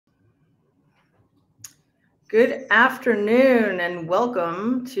Good afternoon and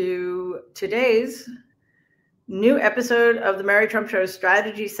welcome to today's new episode of the Mary Trump Show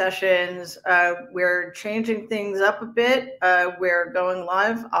strategy sessions. We're changing things up a bit. We're going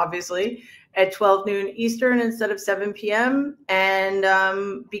live, obviously, at 12 noon Eastern instead of 7 p.m.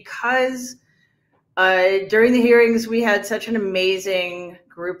 And because during the hearings we had such an amazing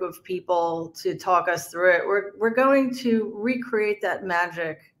group of people to talk us through it, we're going to recreate that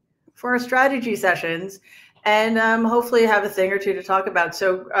magic for our strategy sessions and hopefully have a thing or two to talk about.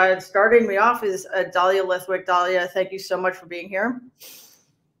 So starting me off is Dahlia Lithwick. Dahlia, thank you so much for being here.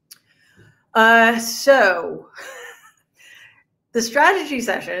 So the strategy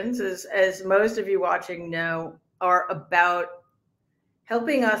sessions, as most of you watching know, are about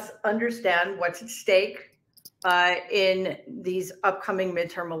helping us understand what's at stake in these upcoming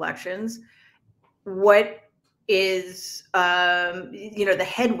midterm elections, what is, the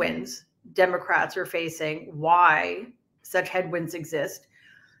headwinds Democrats are facing, why such headwinds exist,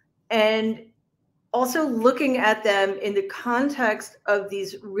 and also looking at them in the context of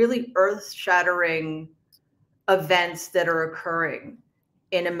these really earth-shattering events that are occurring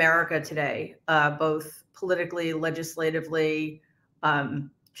in America today, both politically, legislatively,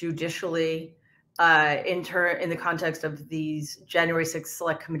 judicially, in the context of these January 6th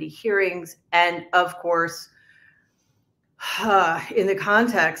Select Committee hearings, and of course, in the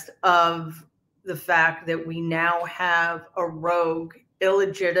context of the fact that we now have a rogue,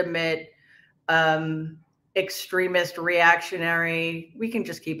 illegitimate, extremist, reactionary, we can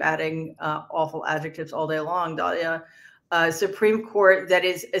just keep adding awful adjectives all day long, Dahlia, Supreme Court that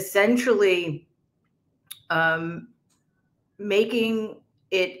is essentially making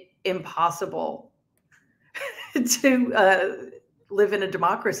it impossible to live in a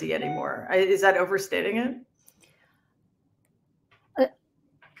democracy anymore. Is that overstating it?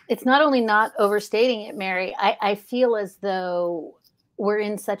 It's not only not overstating it, Mary. I feel as though we're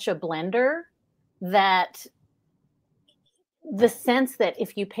in such a blender that the sense that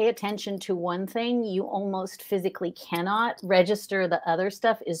if you pay attention to one thing, you almost physically cannot register the other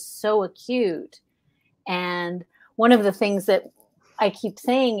stuff is so acute. And one of the things that I keep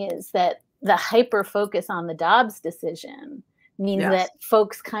saying is that the hyper focus on the Dobbs decision means that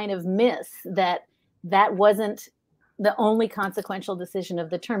folks kind of miss that wasn't the only consequential decision of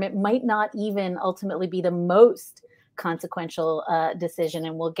the term. It might not even ultimately be the most consequential decision,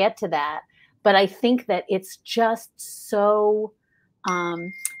 and we'll get to that. But I think that it's just so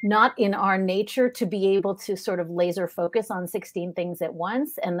not in our nature to be able to sort of laser focus on 16 things at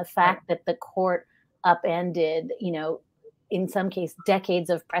once. And the fact that the court upended, in some case, decades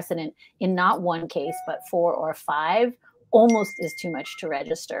of precedent in not one case, but 4 or 5, almost is too much to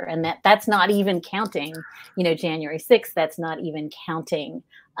register. And that's not even counting, January 6th, that's not even counting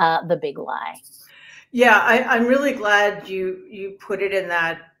the big lie. Yeah, I'm really glad you put it in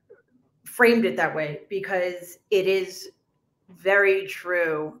that, framed it that way, because it is very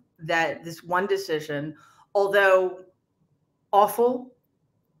true that this one decision, although awful,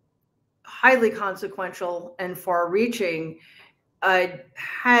 highly consequential, and far-reaching,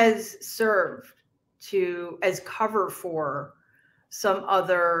 has served as cover for some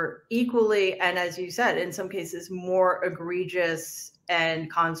other equally, and as you said, in some cases more egregious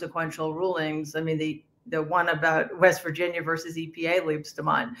and consequential rulings. I mean, the one about West Virginia versus EPA leaps to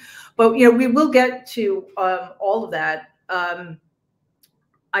mind. But we will get to all of that.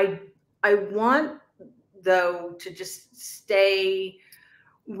 I want, though, to just stay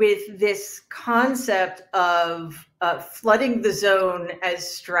with this concept of flooding the zone as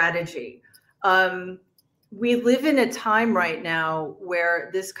strategy. We live in a time right now where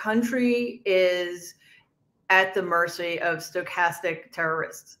this country is at the mercy of stochastic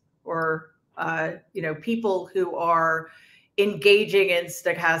terrorists, or people who are engaging in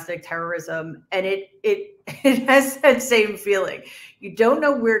stochastic terrorism, and it has that same feeling. You don't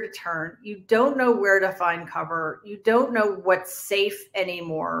know where to turn. You don't know where to find cover. You don't know what's safe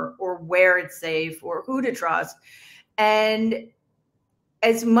anymore, or where it's safe, or who to trust. And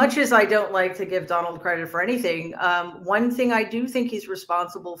as much as I don't like to give Donald credit for anything, one thing I do think he's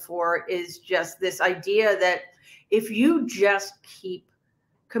responsible for is just this idea that if you just keep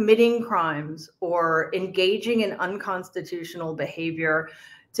committing crimes or engaging in unconstitutional behavior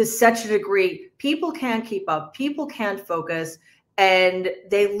to such a degree, people can't keep up, people can't focus, and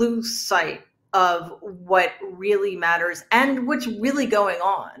they lose sight of what really matters and what's really going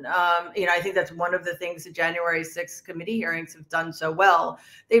on. I think that's one of the things the January 6th committee hearings have done so well.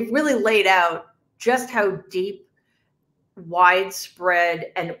 They've really laid out just how deep,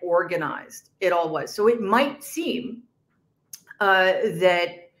 widespread, and organized it all was. So it might seem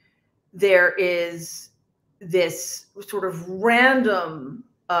that there is this sort of random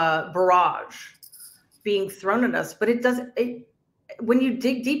barrage being thrown at us, but it doesn't. When you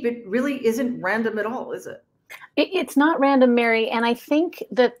dig deep, it really isn't random at all, is it? It's not random, Mary. And I think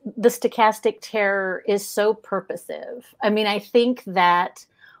that the stochastic terror is so purposive. I mean, I think that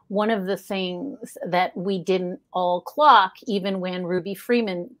one of the things that we didn't all clock, even when Ruby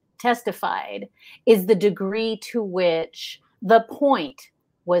Freeman testified, is the degree to which the point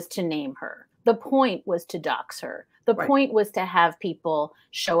was to name her. The point was to dox her. The point was to have people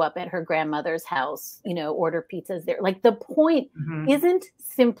show up at her grandmother's house, you know, order pizzas there. Like, the point isn't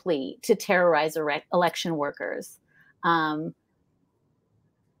simply to terrorize election workers.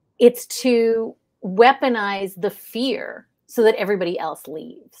 It's to weaponize the fear so that everybody else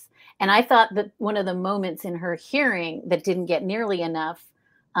leaves. And I thought that one of the moments in her hearing that didn't get nearly enough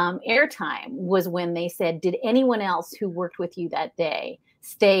airtime was when they said, did anyone else who worked with you that day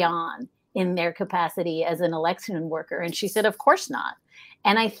stay on in their capacity as an election worker? And she said, of course not.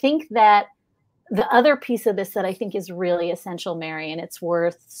 And I think that the other piece of this that I think is really essential, Mary, and it's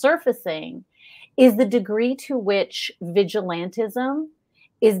worth surfacing, is the degree to which vigilantism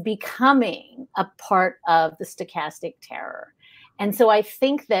is becoming a part of the stochastic terror. And so I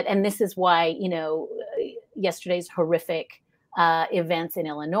think that, and this is why, you know, yesterday's horrific events in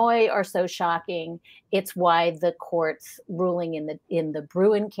Illinois are so shocking. It's why the court's ruling in the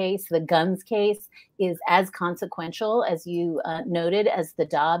Bruen case, the guns case, is as consequential, as you noted, as the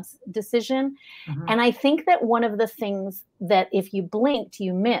Dobbs decision. And I think that one of the things that if you blinked,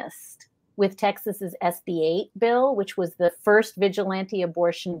 you missed with Texas's SB 8 bill, which was the first vigilante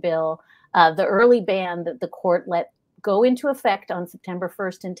abortion bill, the early ban that the court let go into effect on September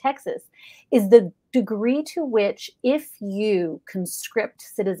 1st in Texas, is the degree to which, if you conscript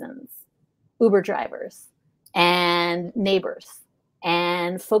citizens, Uber drivers and neighbors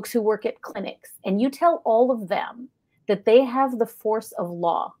and folks who work at clinics, and you tell all of them that they have the force of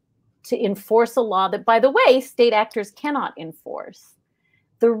law to enforce a law that, by the way, state actors cannot enforce.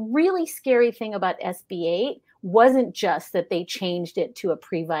 The really scary thing about SB 8 wasn't just that they changed it to a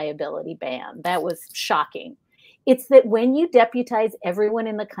pre-viability ban. That was shocking. It's that when you deputize everyone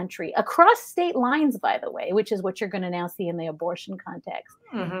in the country, across state lines, by the way, which is what you're going to now see in the abortion context,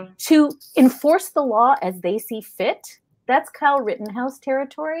 to enforce the law as they see fit, that's Kyle Rittenhouse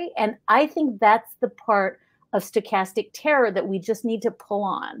territory. And I think that's the part of stochastic terror that we just need to pull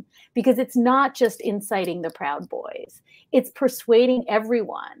on, because it's not just inciting the Proud Boys. It's persuading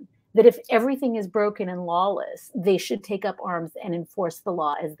everyone that if everything is broken and lawless, they should take up arms and enforce the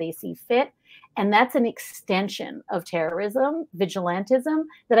law as they see fit. And that's an extension of terrorism, vigilantism,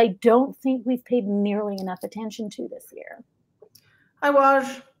 that I don't think we've paid nearly enough attention to this year. Hi,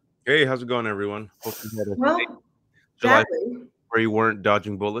 Waj. Hey, how's it going, everyone? Hope you had a Well, July exactly. where you weren't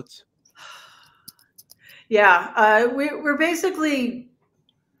dodging bullets. Yeah, we're basically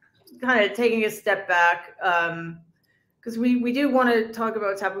kind of taking a step back, because we do want to talk about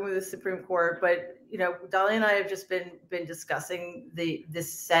what's happening with the Supreme Court, but you know, Dahlia and I have just been discussing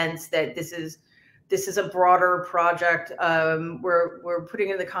this sense that this is a broader project. We're putting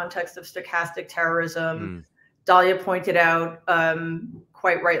it in the context of stochastic terrorism. Dahlia pointed out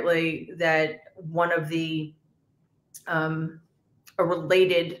quite rightly that one of the a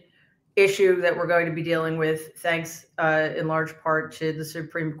related issue that we're going to be dealing with, thanks in large part to the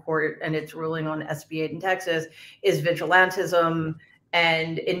Supreme Court and its ruling on SB 8 in Texas, is vigilantism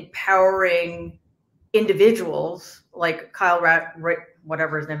and empowering individuals like Kyle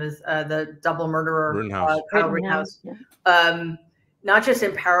whatever his name is, the double murderer, Kyle Rittenhouse, not just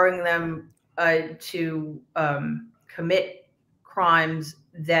empowering them to commit crimes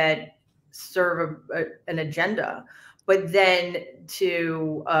that serve an agenda, but then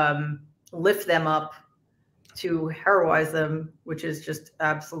to lift them up, to heroize them, which is just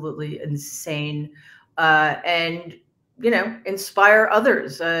absolutely insane, and you know, inspire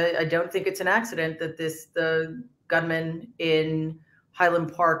others. I don't think it's an accident that the gunman in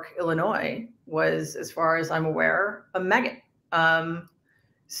Highland Park, Illinois, was, as far as I'm aware, a maggot.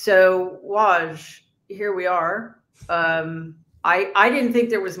 So, Waj, here we are. I didn't think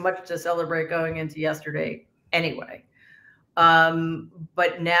there was much to celebrate going into yesterday anyway.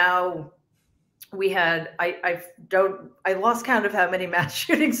 But now we had, I lost count of how many mass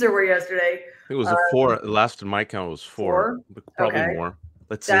shootings there were yesterday. It was 4. Last in my count was 4. Probably more.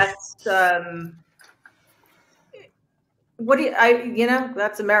 Let's see. That's what do you know,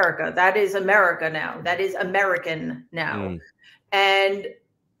 that's America. That is America now. That is American now. And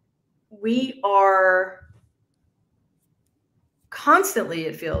we are constantly,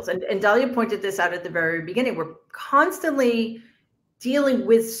 it feels, and Dahlia pointed this out at the very beginning, we're constantly dealing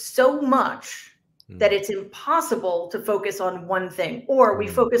with so much that it's impossible to focus on one thing, or we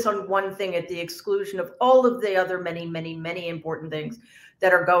focus on one thing at the exclusion of all of the other many, many, many important things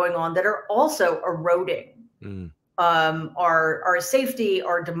that are going on that are also eroding our safety,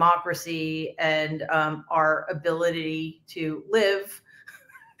 our democracy, and our ability to live,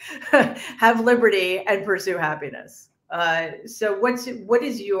 have liberty, and pursue happiness. So what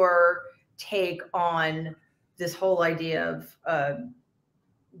is your take on this whole idea of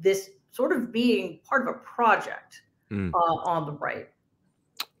this sort of being part of a project on the right?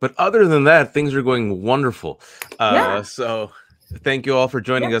 But other than that, things are going wonderful. So thank you all for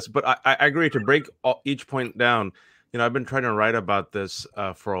joining us. But I agree, to break each point down. I've been trying to write about this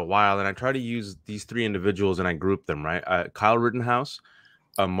for a while, and I try to use these three individuals and I group them, right? Kyle Rittenhouse,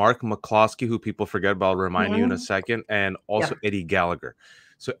 Mark McCloskey, who people forget, but I'll remind you in a second, and also Eddie Gallagher.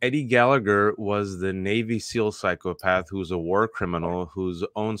 So Eddie Gallagher was the Navy SEAL psychopath who's a war criminal whose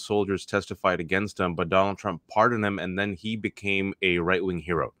own soldiers testified against him, but Donald Trump pardoned him, and then he became a right-wing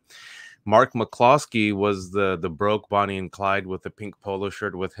hero. Mark McCloskey was the broke Bonnie and Clyde with the pink polo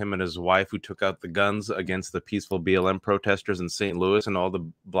shirt with him and his wife, who took out the guns against the peaceful BLM protesters in St. Louis, and all the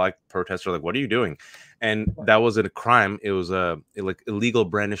black protesters were like, what are you doing? And that was a crime. It was like illegal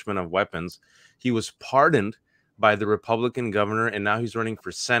brandishment of weapons. He was pardoned by the Republican governor, and now he's running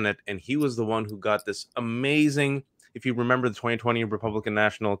for Senate, and he was the one who got this amazing, if you remember the 2020 Republican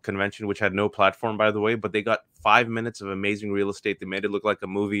National Convention, which had no platform, by the way, but they got 5 minutes of amazing real estate. They made it look like a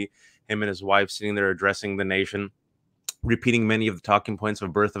movie. Him and his wife sitting there addressing the nation, repeating many of the talking points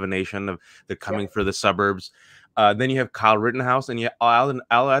of Birth of a Nation, of the coming for the suburbs. Then you have Kyle Rittenhouse, and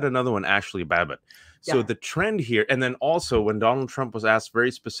I'll add another one, Ashley Babbitt. So the trend here, and then also when Donald Trump was asked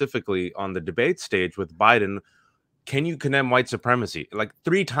very specifically on the debate stage with Biden, can you condemn white supremacy? Like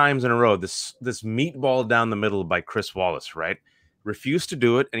 3 times in a row, this meatball down the middle by Chris Wallace, right? Refused to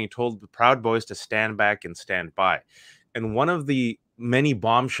do it, and he told the Proud Boys to stand back and stand by. And one of the many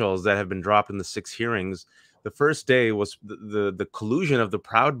bombshells that have been dropped in the 6 hearings, the first day was the collusion of the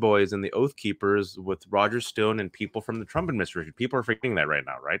Proud Boys and the Oath Keepers with Roger Stone and people from the Trump administration. People are forgetting that right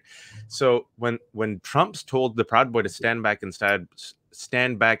now, right? So when Trump's told the Proud Boy to stand back and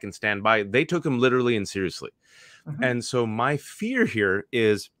stand by, they took him literally and seriously. And so my fear here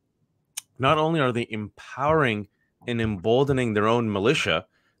is not only are they empowering and emboldening their own militia,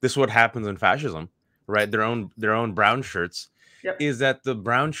 this is what happens in fascism, right? Their own brown shirts, is that the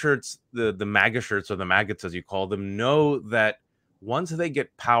brown shirts, the MAGA shirts, or the maggots as you call them, know that once they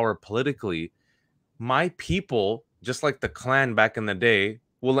get power politically, my people, just like the Klan back in the day,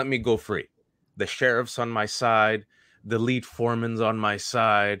 will let me go free. The sheriff's on my side, the lead foreman's on my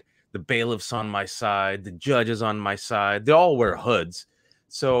side, the bailiff's on my side, the judge is on my side. They all wear hoods.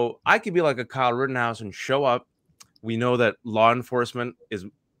 So I could be like a Kyle Rittenhouse and show up. We know that law enforcement is,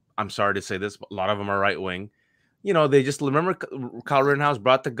 I'm sorry to say this, but a lot of them are right-wing. They just remember Kyle Rittenhouse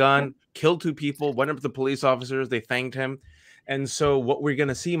brought the gun, killed 2 people, went up to the police officers, they thanked him. And so what we're going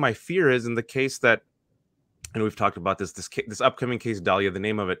to see, my fear is, in the case that, and we've talked about this upcoming case, Dahlia, the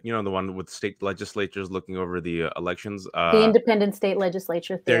name of it, the one with state legislatures looking over the elections. The independent state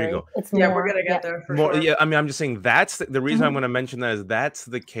legislature theory. There you go. It's we're going to get there for sure. Yeah, I mean, I'm just saying that's the reason I'm going to mention that is that's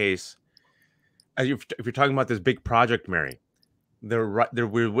the case. If you're talking about this big project, Mary,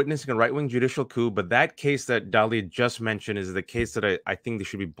 we're witnessing a right-wing judicial coup, but that case that Dahlia just mentioned is the case that I think they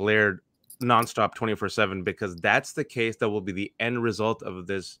should be blared nonstop 24/7, because that's the case that will be the end result of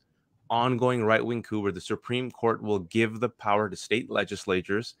this ongoing right-wing coup, where the Supreme Court will give the power to state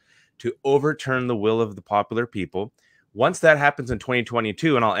legislatures to overturn the will of the popular people. Once that happens in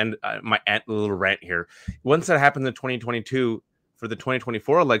 2022, and I'll end my little rant here. Once that happens in 2022, for the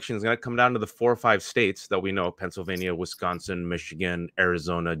 2024 election, it's going to come down to the 4 or 5 states that we know: Pennsylvania, Wisconsin, Michigan,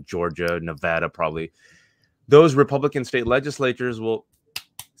 Arizona, Georgia, Nevada, probably. Those Republican state legislatures will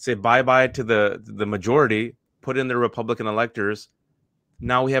say bye-bye to the majority, put in their Republican electors.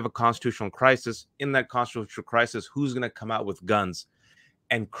 Now we have a constitutional crisis. In that constitutional crisis, who's going to come out with guns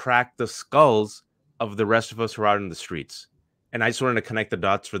and crack the skulls of the rest of us who are out in the streets? And I just wanted to connect the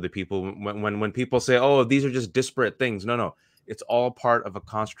dots for the people. When people say, oh, these are just disparate things. No. It's all part of a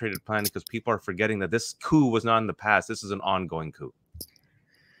concentrated plan, because people are forgetting that this coup was not in the past. This is an ongoing coup.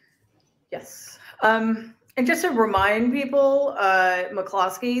 Yes. And just to remind people,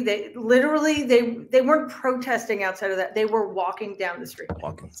 McCloskey, they weren't protesting outside of that. They were walking down the street.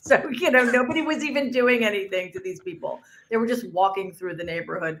 So, nobody was even doing anything to these people. They were just walking through the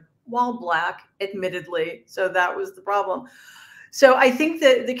neighborhood, while black, admittedly. So that was the problem. So I think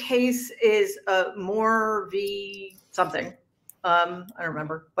that the case is more v something. I don't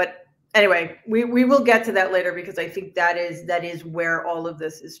remember. But anyway, we will get to that later, because I think that is where all of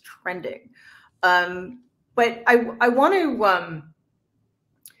this is trending. But I want to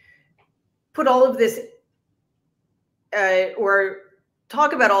put all of this or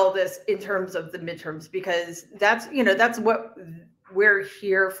talk about all of this in terms of the midterms, because that's what we're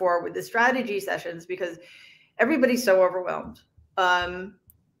here for with the strategy sessions, because everybody's so overwhelmed. And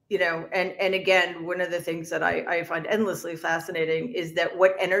again, one of the things that I find endlessly fascinating is that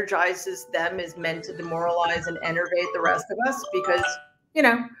what energizes them is meant to demoralize and enervate the rest of us, because,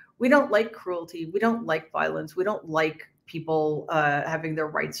 we don't like cruelty. We don't like violence. We don't like people having their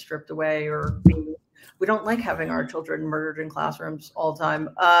rights stripped away, or we don't like having our children murdered in classrooms all the time.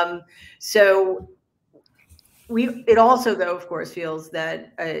 So it also, though, of course,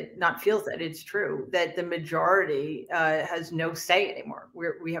 it's true that the majority has no say anymore.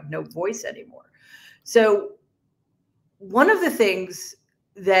 We have no voice anymore. So one of the things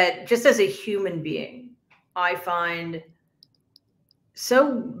that, just as a human being, I find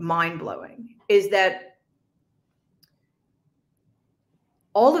so mind-blowing is that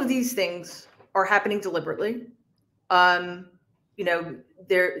all of these things are happening deliberately.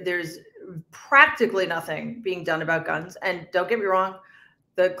 There's practically nothing being done about guns. And don't get me wrong,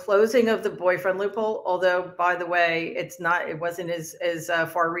 the closing of the boyfriend loophole, although, by the way, it wasn't as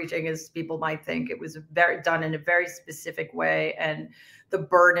far-reaching as people might think. It was done in a very specific way, and the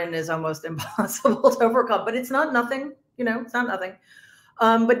burden is almost impossible to overcome. But it's not nothing, it's not nothing.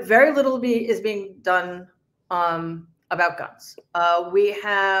 But very little is being done about guns. We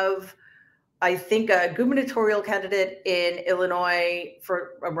have, I think, a gubernatorial candidate in Illinois,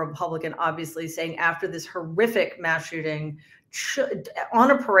 for a Republican, obviously, saying after this horrific mass shooting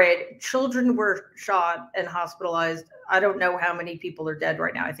on a parade, children were shot and hospitalized. I don't know how many people are dead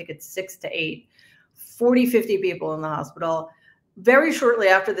right now. I think it's 6 to 8, 40, 50 people in the hospital. Very shortly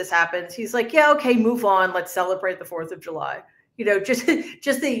after this happens, he's like, yeah, okay, move on. Let's celebrate the 4th of July. Just the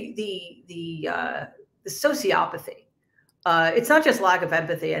sociopathy. It's not just lack of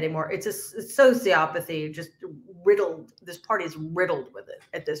empathy anymore. It's a sociopathy, just riddled. This party is riddled with it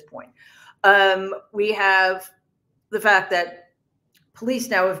at this point. We have the fact that police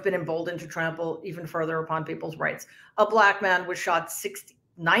now have been emboldened to trample even further upon people's rights. A black man was shot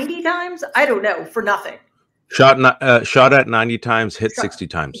 90 times? I don't know, for nothing. Shot at 90 times, hit 60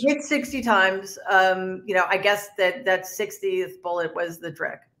 times. Hit 60 times. I guess that 60th bullet was the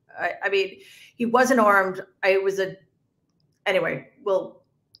trick. I mean, he wasn't armed. Anyway, well.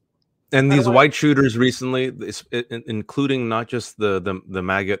 And these white shooters recently, including not just the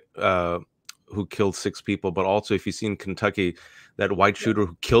maggot who killed 6 people, but also, if you've seen Kentucky, that white shooter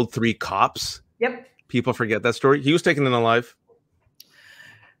who killed 3 cops. Yep. People forget that story. He was taken in alive.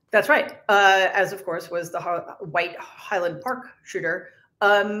 That's right. As, of course, was the white Highland Park shooter.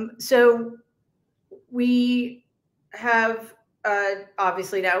 So we have,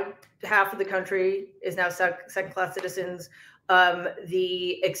 obviously, now half of the country is now second-class citizens.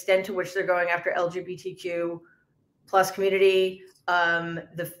 The extent to which they're going after LGBTQ plus community,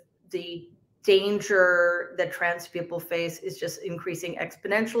 the danger that trans people face is just increasing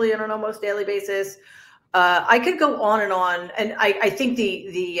exponentially on an almost daily basis. I could go on, and I think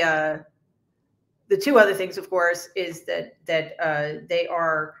the 2 other things, of course, is that they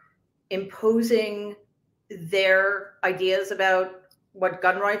are imposing their ideas about what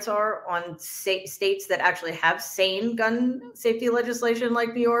gun rights are on states that actually have sane gun safety legislation,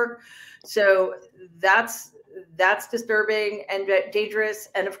 like New York. So that's disturbing and dangerous.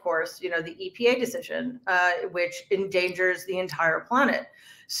 And of course, the EPA decision, which endangers the entire planet.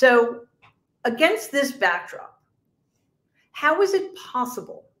 So against this backdrop, how is it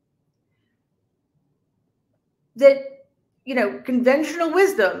possible that, conventional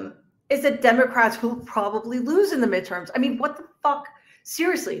wisdom is that Democrats will probably lose in the midterms? I mean, what the fuck?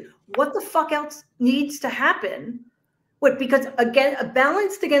 Seriously, what the fuck else needs to happen? Because again,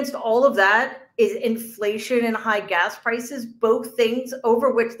 balanced against all of that is inflation and high gas prices, both things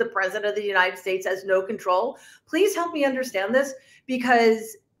over which the president of the United States has no control. Please help me understand this,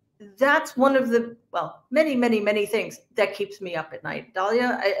 because that's one of the, many, many, many things that keeps me up at night.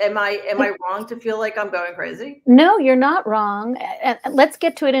 Dahlia, am I wrong to feel like I'm going crazy? No, you're not wrong. Let's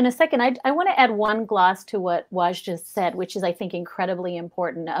get to it in a second. I want to add one gloss to what Waj just said, which is, I think, incredibly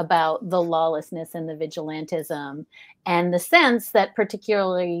important about the lawlessness and the vigilantism, and the sense that,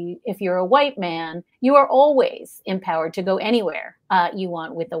 particularly if you're a white man, you are always empowered to go anywhere you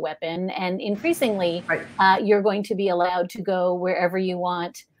want with a weapon. And increasingly, you're going to be allowed to go wherever you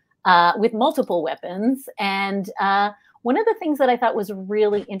want with multiple weapons. And one of the things that I thought was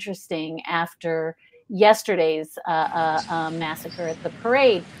really interesting after yesterday's massacre at the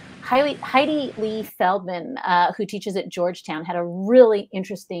parade Heidi Lee Feldman, who teaches at Georgetown, had a really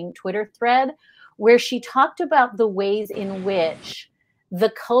interesting Twitter thread where she talked about the ways in which the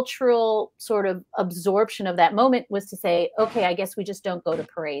cultural sort of absorption of that moment was to say, okay, I guess we just don't go to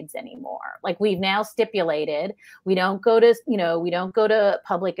parades anymore. Like, we've now stipulated, we don't go to, we don't go to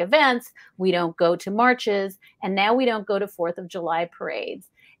public events, we don't go to marches, and now we don't go to 4th of July parades.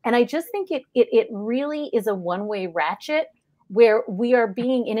 And I just think it really is a one-way ratchet where we are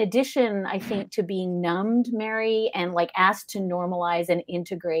being, in addition, I think, to being numbed, Mary, and like asked to normalize and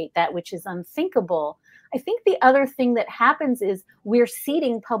integrate that which is unthinkable. I think the other thing that happens is we're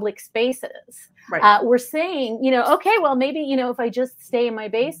ceding public spaces. Right. We're saying, okay, well, maybe, if I just stay in my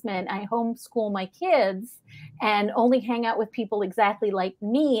basement, I homeschool my kids and only hang out with people exactly like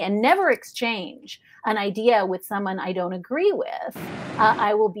me and never exchange an idea with someone I don't agree with,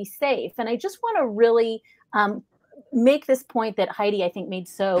 I will be safe. And I just want to really make this point that Heidi, I think, made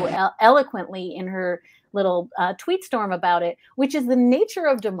so eloquently in her little tweet storm about it, which is the nature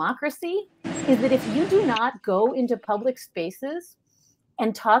of democracy, is that if you do not go into public spaces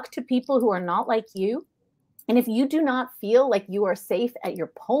and talk to people who are not like you, and if you do not feel like you are safe at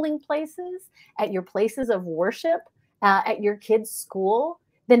your polling places, at your places of worship, at your kids' school,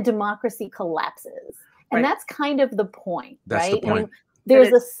 then democracy collapses. And that's kind of the point, right? That's the point. I mean,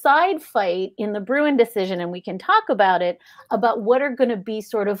 there's a side fight in the Bruen decision, and we can talk about it, about what are going to be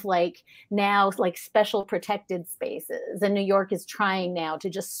sort of like now like special protected spaces. And New York is trying now to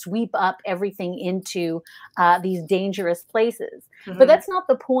just sweep up everything into these dangerous places. Mm-hmm. But that's not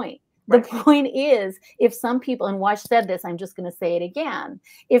the point. Right. The point is, if some people, and Wash said this, I'm just going to say it again,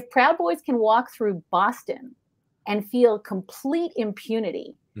 if Proud Boys can walk through Boston and feel complete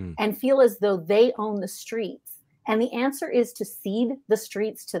impunity and feel as though they own the streets, and the answer is to cede the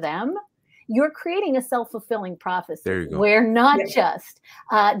streets to them, you're creating a self-fulfilling prophecy where not just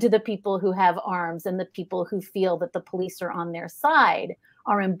do the people who have arms and the people who feel that the police are on their side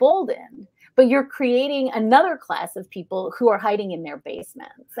are emboldened, but you're creating another class of people who are hiding in their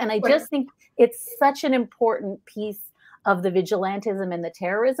basements. And I just think it's such an important piece of the vigilantism and the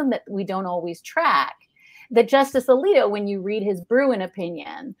terrorism that we don't always track, that Justice Alito, when you read his Bruen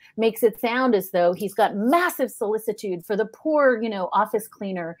opinion, makes it sound as though he's got massive solicitude for the poor, office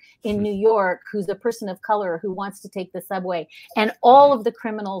cleaner in New York who's a person of color who wants to take the subway, and all of the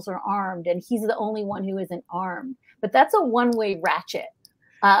criminals are armed, and he's the only one who isn't armed. But that's a one-way ratchet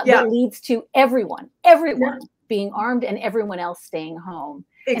that leads to everyone being armed and everyone else staying home.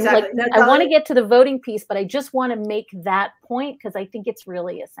 Exactly. And I want to get to the voting piece, but I just want to make that point because I think it's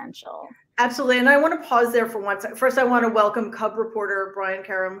really essential. Absolutely. And I want to pause there for one second. First, I want to welcome Cub reporter Brian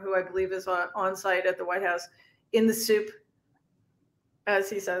Karam, who I believe is on site at the White House in the soup, as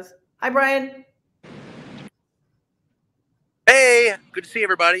he says. Hi, Brian. Hey, good to see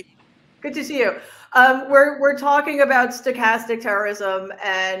everybody. Good to see you. We're talking about stochastic terrorism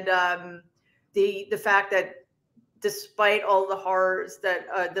and the fact that despite all the horrors that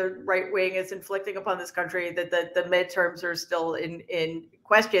the right wing is inflicting upon this country, that the midterms are still in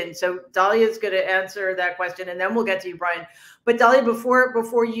question. So Dahlia is going to answer that question, and then we'll get to you, Brian. But Dahlia,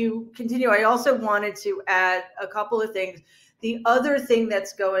 before you continue, I also wanted to add a couple of things. The other thing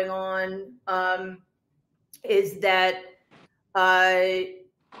that's going on is that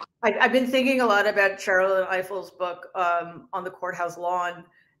I've been thinking a lot about Sherrilyn Ifill's book on the courthouse lawn.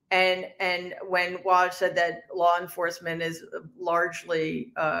 And when Waj said that law enforcement is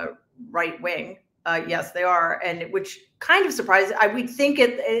largely right wing, yes, they are, and which kind of surprised. I would think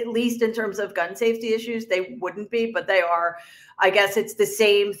at least in terms of gun safety issues, they wouldn't be, but they are. I guess it's the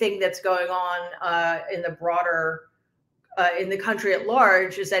same thing that's going on in the broader in the country at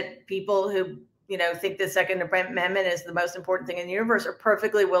large. Is that people who think the Second Amendment is the most important thing in the universe are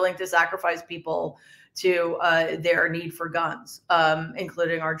perfectly willing to sacrifice people to their need for guns,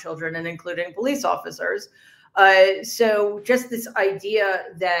 including our children and including police officers. So just this idea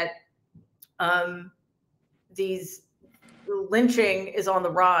that these lynching is on the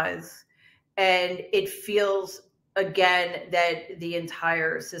rise, and it feels again that the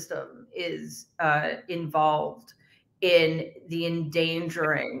entire system is involved in the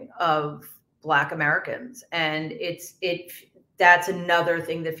endangering of Black Americans, and that's another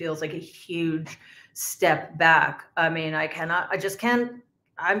thing that feels like a huge step back. I mean,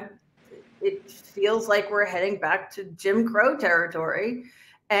 it feels like we're heading back to Jim Crow territory.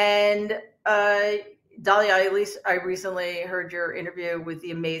 And Dahlia, I recently heard your interview with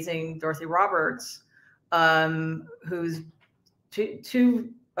the amazing Dorothy Roberts, who's two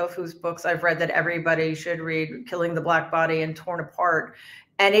of whose books I've read that everybody should read, Killing the Black Body and Torn Apart.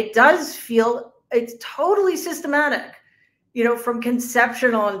 And it does feel, it's totally systematic. from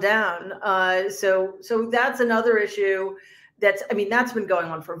conception on down. So that's another issue that's been going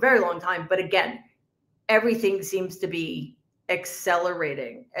on for a very long time. But again, everything seems to be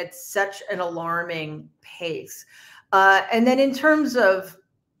accelerating at such an alarming pace. And then in terms of,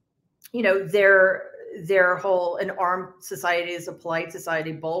 their whole an armed society is a polite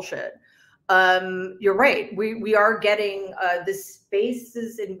society bullshit. You're right. We are getting the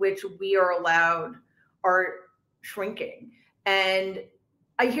spaces in which we are allowed are shrinking. And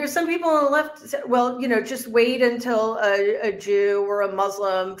I hear some people on the left say, well, just wait until a Jew or a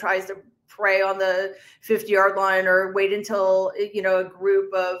Muslim tries to pray on the 50-yard line, or wait until, a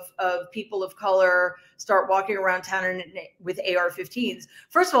group of people of color start walking around town with AR-15s.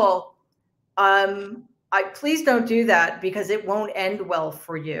 First of all, please don't do that, because it won't end well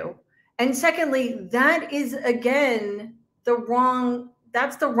for you. And secondly, that is, again,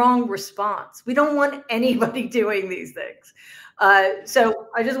 that's the wrong response. We don't want anybody doing these things. So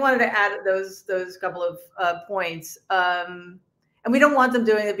I just wanted to add those couple of points. And we don't want them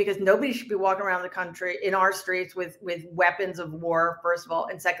doing it, because nobody should be walking around the country in our streets with weapons of war, first of all.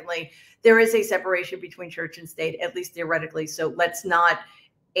 And secondly, there is a separation between church and state, at least theoretically. So let's not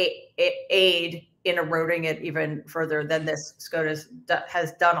aid in eroding it even further than this SCOTUS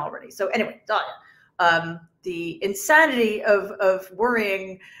has done already. So anyway, the insanity of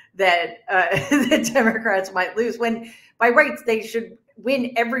worrying that the Democrats might lose, when by rights they should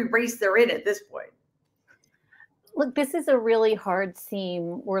win every race they're in at this point. Look, this is a really hard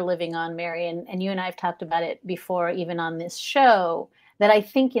seam we're living on, Mary, and you and I have talked about it before, even on this show, that I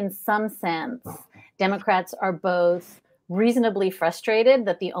think in some sense, Democrats are both reasonably frustrated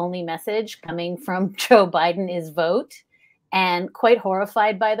that the only message coming from Joe Biden is vote, and quite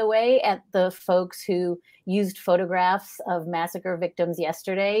horrified, by the way, at the folks who used photographs of massacre victims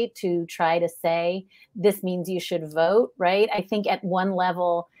yesterday to try to say this means you should vote, right? I think at one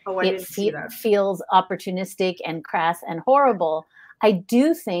level, it feels opportunistic and crass and horrible. I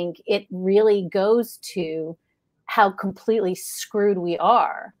do think it really goes to how completely screwed we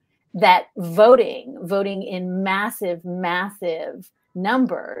are, that voting in massive, massive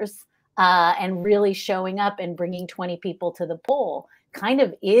numbers and really showing up and bringing 20 people to the poll kind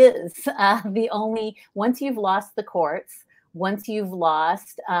of is the only, once you've lost the courts, once you've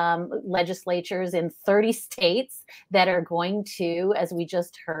lost legislatures in 30 states that are going to, as we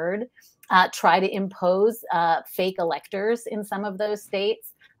just heard, try to impose fake electors in some of those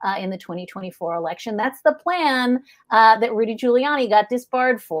states in the 2024 election. That's the plan that Rudy Giuliani got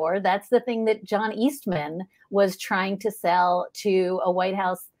disbarred for. That's the thing that John Eastman was trying to sell to a White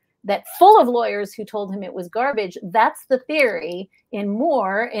House that full of lawyers who told him it was garbage. That's the theory in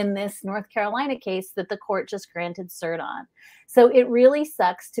Moore in this North Carolina case that the court just granted cert on. So it really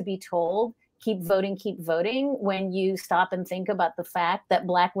sucks to be told, keep voting, when you stop and think about the fact that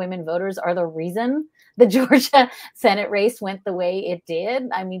Black women voters are the reason the Georgia Senate race went the way it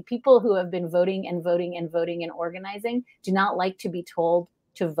did. I mean, people who have been voting and organizing do not like to be told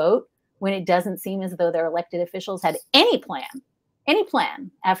to vote when it doesn't seem as though their elected officials had any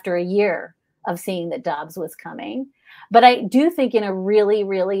plan after a year of seeing that Dobbs was coming. But I do think in a really,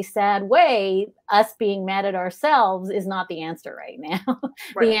 really sad way, us being mad at ourselves is not the answer right now.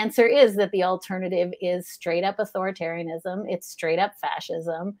 Right. The answer is that the alternative is straight up authoritarianism. It's straight up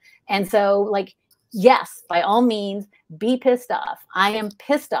fascism. And so, like, yes, by all means, be pissed off. I am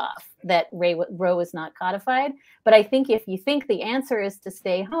pissed off that Roe was not codified. But I think if you think the answer is to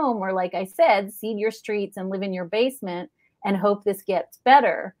stay home, or like I said, seed your streets and live in your basement and hope this gets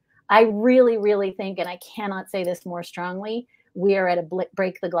better, I really, really think, and I cannot say this more strongly, we are at a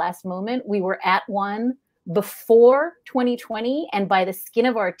break the glass moment. We were at one before 2020, and by the skin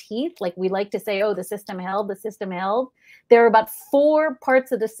of our teeth, like we like to say, oh, the system held. There are about 4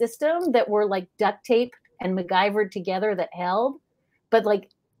 parts of the system that were like duct tape and MacGyvered together that held. But like,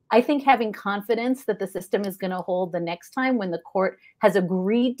 I think having confidence that the system is going to hold the next time when the court has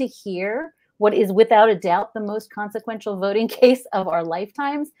agreed to hear what is without a doubt the most consequential voting case of our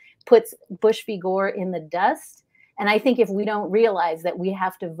lifetimes puts Bush v. Gore in the dust. And I think if we don't realize that we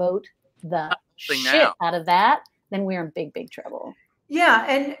have to vote the shit out of that, then we're in big, big trouble. Yeah,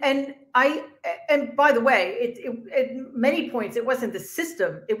 and by the way, it at many points it wasn't the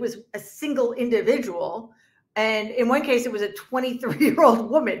system; it was a single individual, and in one case it was a 23-year-old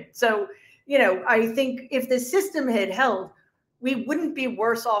woman. So, I think if the system had held, we wouldn't be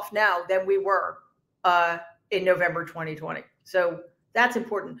worse off now than we were in November 2020. So that's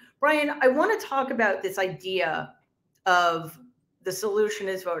important. Brian, I want to talk about this idea of the solution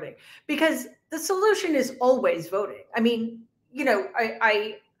is voting, because the solution is always voting. I mean,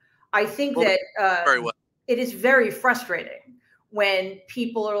 I think that very well. it is very frustrating when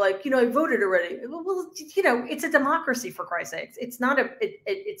people are like, I voted already. Well, it's a democracy, for Christ's sakes. It's not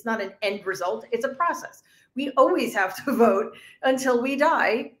it's not an end result. It's a process. We always have to vote until we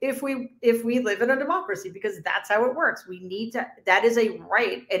die if we live in a democracy, because that's how it works. We need to. That is a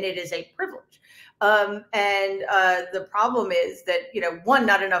right, and it is a privilege. The problem is that one,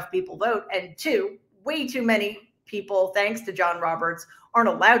 not enough people vote, and two, way too many people, thanks to John Roberts, aren't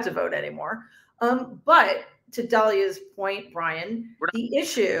allowed to vote anymore. But to Dahlia's point, Brian, the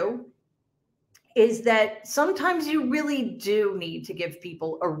issue is that sometimes you really do need to give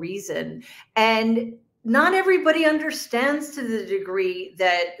people a reason. And not everybody understands to the degree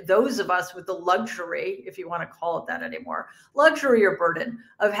that those of us with the luxury, if you want to call it that anymore, luxury or burden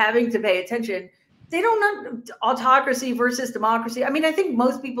of having to pay attention, they don't know autocracy versus democracy. I mean, I think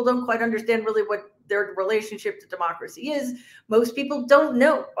most people don't quite understand really what their relationship to democracy is. Most people don't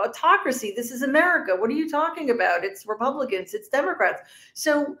know autocracy. This is America. What are you talking about? It's Republicans, it's Democrats.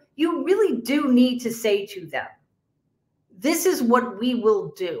 So you really do need to say to them, this is what we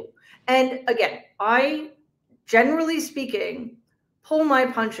will do. And again, I, generally speaking, pull my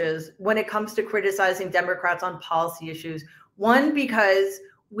punches when it comes to criticizing Democrats on policy issues. One, because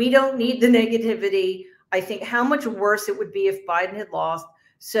we don't need the negativity. I think how much worse it would be if Biden had lost.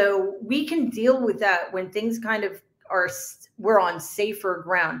 So we can deal with that when things kind of we're on safer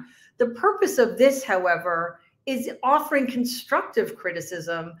ground. The purpose of this, however, is offering constructive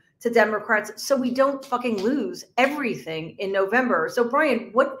criticism to Democrats so we don't fucking lose everything in November. So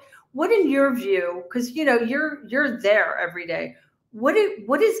Brian, what in your view, because you're there every day, what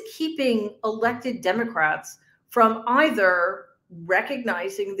is keeping elected Democrats from either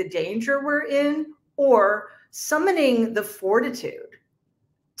recognizing the danger we're in or summoning the fortitude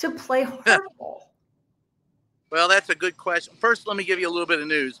to play hardball? Well, that's a good question. First, let me give you a little bit of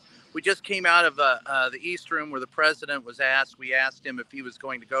news. We just came out of the East Room where the president was asked. We asked him if he was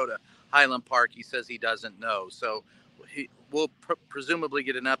going to go to Highland Park. He says he doesn't know. So we'll presumably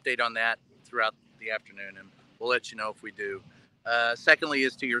get an update on that throughout the afternoon, and we'll let you know if we do. Secondly,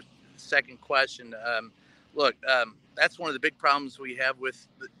 as to your second question, look, that's one of the big problems we have with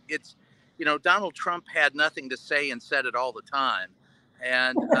it's, Donald Trump had nothing to say and said it all the time.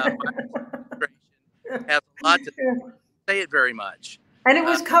 And my administration has a lot to say it very much. And it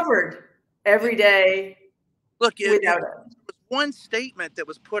was covered every day. Look, it was one statement that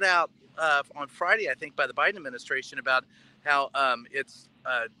was put out on Friday, I think, by the Biden administration about how it's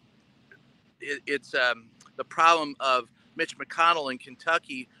the problem of Mitch McConnell in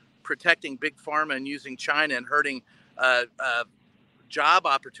Kentucky protecting big pharma and using China and hurting job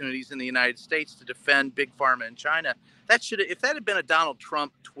opportunities in the United States to defend big pharma in China. If that had been a Donald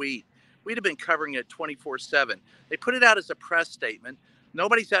Trump tweet, we'd have been covering it 24/7. They put it out as a press statement.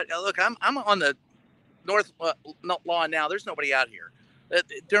 Nobody's out. Look, I'm on the North Lawn now. There's nobody out here.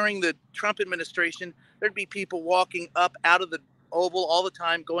 During the Trump administration, there'd be people walking up out of the Oval all the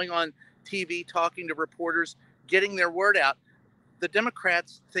time, going on TV, talking to reporters, getting their word out. The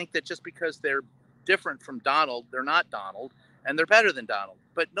Democrats think that just because they're different from Donald, they're not Donald, and they're better than Donald.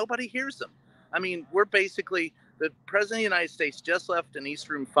 But nobody hears them. I mean, the President of the United States just left an East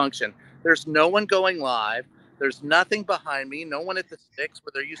Room function. There's no one going live. There's nothing behind me. No one at the sticks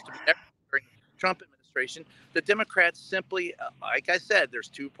where there used to be during the Trump administration. The Democrats simply, like I said, there's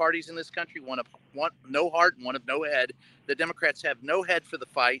two parties in this country, one of no heart and one of no head. The Democrats have no head for the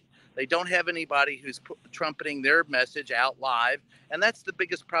fight. They don't have anybody who's trumpeting their message out live. And that's the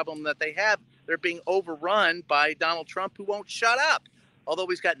biggest problem that they have. They're being overrun by Donald Trump, who won't shut up, although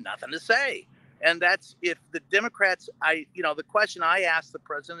he's got nothing to say. And that's if the Democrats, the question I asked the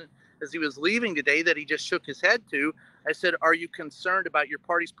president as he was leaving today that he just shook his head to, I said, are you concerned about your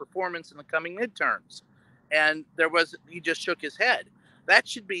party's performance in the coming midterms? And he just shook his head. That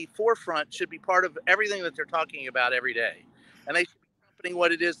should be forefront, should be part of everything that they're talking about every day. And they should be trumpeting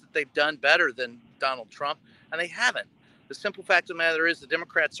what it is that they've done better than Donald Trump, and they haven't. The simple fact of the matter is the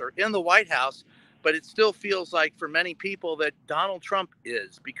Democrats are in the White House, but it still feels like for many people that Donald Trump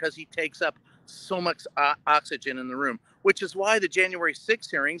is, because he takes up so much oxygen in the room, which is why the January 6th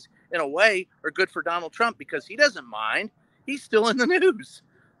hearings, in a way, are good for Donald Trump, because he doesn't mind. He's still in the news.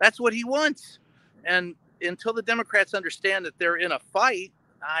 That's what he wants. And until the Democrats understand that they're in a fight,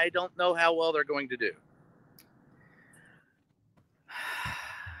 I don't know how well they're going to do.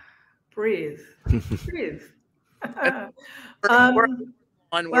 Breathe. Breathe.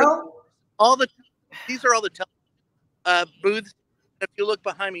 These are all the booths. If you look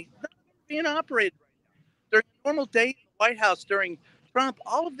behind me, they're being operated right now. During a normal day in the White House during Trump,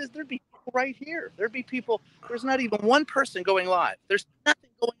 all of this, there'd be people right here. There'd be people. There's not even one person going live. There's nothing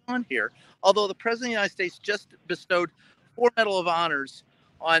going on here? Although the President of the United States just bestowed 4 Medal of Honors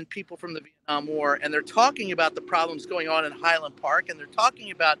on people from the Vietnam War, and they're talking about the problems going on in Highland Park, and they're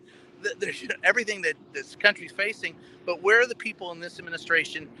talking about everything that this country's facing. But where are the people in this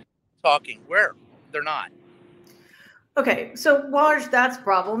administration talking? Where? They're not. Okay, so Waj, that's a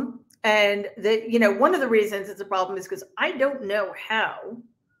problem. And one of the reasons it's a problem is because I don't know how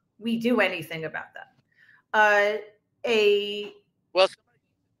we do anything about that. Well,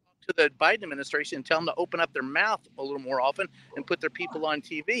 to the Biden administration and tell them to open up their mouth a little more often and put their people on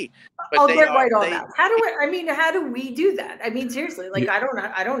TV. But I'll get right on that. How do we do that? I mean, seriously, like, I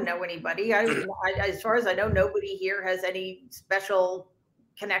don't know anybody. As far as I know, nobody here has any special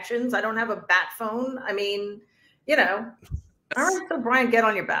connections. I don't have a bat phone. I mean, all right, so Brian, get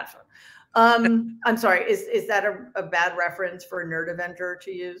on your bat phone. I'm sorry. Is that a bad reference for a nerd eventer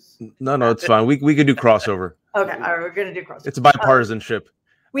to use? No, it's fine. We could do crossover. Okay, all right, we're gonna do crossover. It's bipartisanship.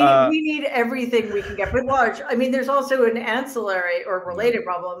 We need everything we can get. But Waj, I mean, there's also an ancillary or related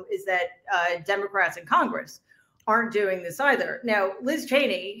problem is that Democrats in Congress aren't doing this either. Now, Liz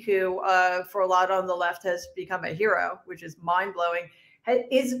Cheney, who for a lot on the left has become a hero, which is mind blowing,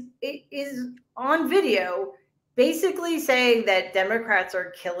 is on video basically saying that Democrats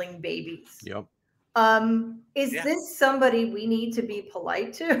are killing babies. Yep. Is this somebody we need to be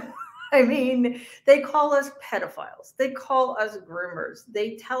polite to? I mean, they call us pedophiles. They call us groomers.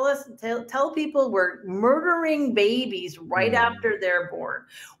 They tell people we're murdering babies right after they're born,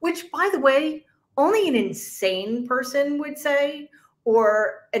 which, by the way, only an insane person would say,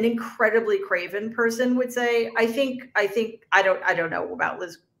 or an incredibly craven person would say. I think I don't know about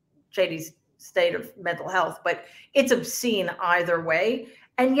Liz Cheney's state of mental health, but it's obscene either way.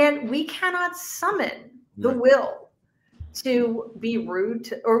 And yet we cannot summon the will to be rude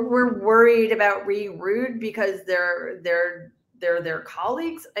to, or we're worried about being rude because they're their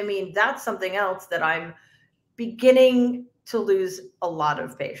colleagues. I mean, that's something else that I'm beginning to lose a lot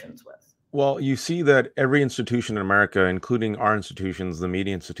of patience with. Well, you see that every institution in America, including our institutions, the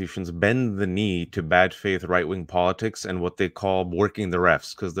media institutions, bend the knee to bad faith right-wing politics and what they call working the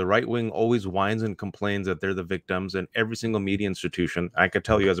refs, because the right wing always whines and complains that they're the victims, and every single media institution, I could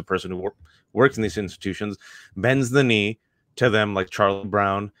tell you as a person who works in these institutions, bends the knee to them, like Charlie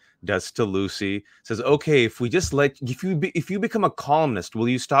Brown does to Lucy, says, okay, if you become a columnist, will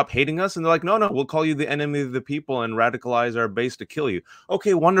you stop hating us? And they're like, no, we'll call you the enemy of the people and radicalize our base to kill you.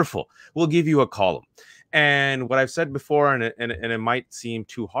 Okay, wonderful. We'll give you a column. And what I've said before, and it might seem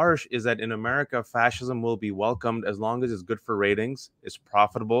too harsh, is that in America, fascism will be welcomed as long as it's good for ratings, is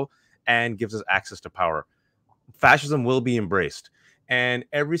profitable, and gives us access to power. Fascism will be embraced. And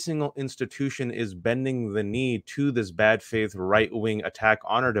every single institution is bending the knee to this bad faith right-wing attack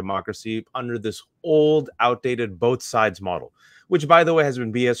on our democracy under this old, outdated both sides model, which, by the way, has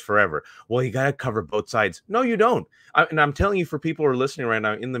been BS forever. Well, you got to cover both sides. No, you don't. And I'm telling you, for people who are listening right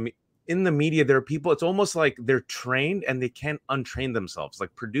now, in the media, there are people, it's almost like they're trained and they can't untrain themselves,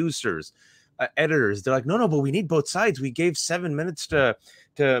 like producers, editors. They're like, no, but we need both sides. We gave 7 minutes to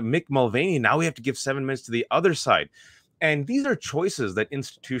Mick Mulvaney. Now we have to give 7 minutes to the other side. And these are choices that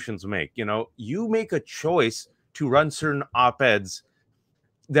institutions make. You make a choice to run certain op-eds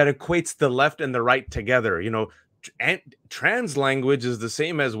that equates the left and the right together. And trans language is the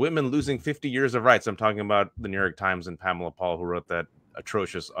same as women losing 50 years of rights. I'm talking about the New York Times and Pamela Paul, who wrote that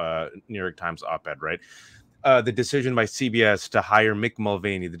atrocious New York Times op-ed, right? The decision by CBS to hire Mick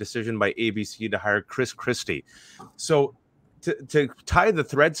Mulvaney, the decision by ABC to hire Chris Christie. So to tie the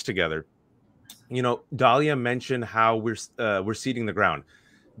threads together, Dahlia mentioned how we're ceding the ground.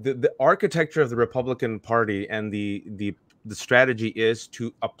 The architecture of the Republican Party and the strategy is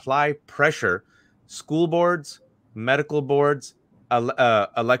to apply pressure. School boards, medical boards,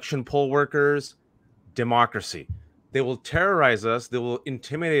 election poll workers, democracy. They will terrorize us. They will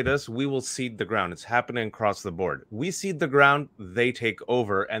intimidate us. We will cede the ground. It's happening across the board. We cede the ground. They take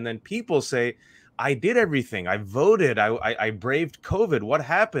over. And then people say, I did everything. I voted. I braved COVID. What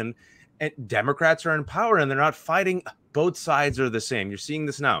happened? And Democrats are in power and they're not fighting. Both sides are the same. You're seeing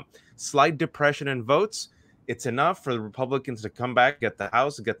this now. Slight depression in votes. It's enough for the Republicans to come back, get the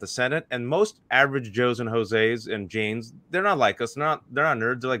House, get the Senate. And most average Joes and Jose's and Janes, they're not like us. They're not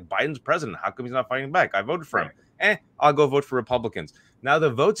nerds. They're like, Biden's president. How come he's not fighting back? I voted for him. I'll go vote for Republicans. Now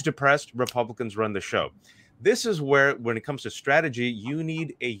the vote's depressed. Republicans run the show. This is where, when it comes to strategy, you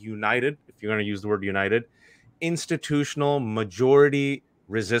need a united, if you're going to use the word united, institutional majority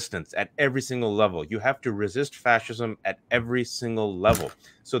resistance at every single level. You have to resist fascism at every single level.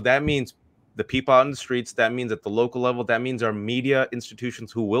 So that means the people out in the streets. That means at the local level. That means our media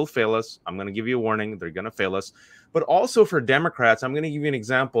institutions who will fail us. I'm going to give you a warning. They're going to fail us. But also for Democrats, I'm going to give you an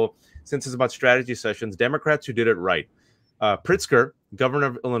example, since it's about strategy sessions. Democrats who did it right. Pritzker, governor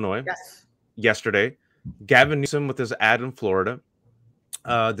of Illinois, yesterday. Gavin Newsom with his ad in Florida.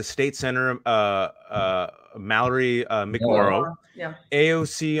 The state senator, Mallory McMorrow.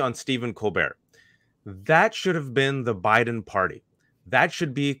 AOC on Stephen Colbert. That should have been the Biden party. That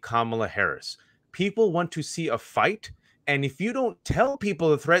should be Kamala Harris. People want to see a fight. And if you don't tell people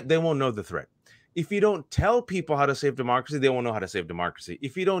the threat, they won't know the threat. If you don't tell people how to save democracy, they won't know how to save democracy.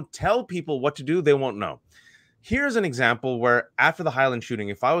 If you don't tell people what to do, they won't know. Here's an example where after the Highland shooting,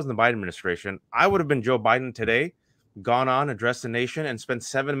 if I was in the Biden administration, I would have been Joe Biden today, gone on, addressed the nation, and spent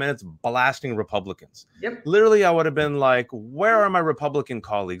 7 minutes blasting Republicans. Literally, I would have been like, where are my Republican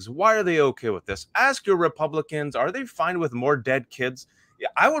colleagues? Why are they okay with this? Ask your Republicans, are they fine with more dead kids?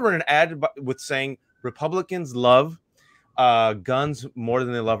 I would run an ad with saying Republicans love guns more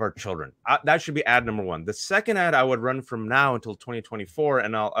than they love our children. That should be ad number one. The second ad I would run from now until 2024,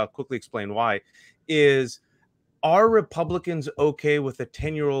 and I'll quickly explain why, is, are Republicans okay with a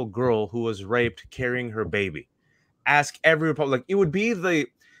 10-year-old girl who was raped carrying her baby? Ask every Republican. It would be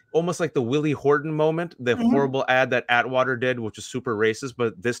almost like the Willie Horton moment, the horrible ad that Atwater did, which is super racist,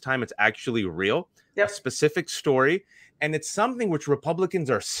 but this time it's actually real, a specific story. And it's something which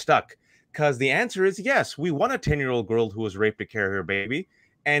Republicans are stuck, because the answer is yes, we want a 10-year-old girl who was raped to carry her baby.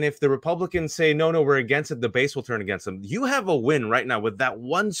 And if the Republicans say, no, we're against it, the base will turn against them. You have a win right now with that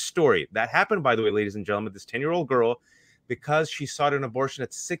one story. That happened, by the way, ladies and gentlemen, this 10-year-old girl, because she sought an abortion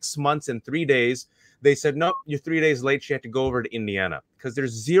at 6 months and 3 days, they said, nope, you're 3 days late. She had to go over to Indiana, because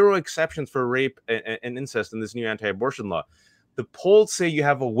there's zero exceptions for rape and incest in this new anti-abortion law. The polls say you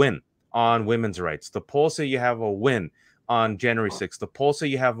have a win on women's rights. The polls say you have a win on January 6th. The polls say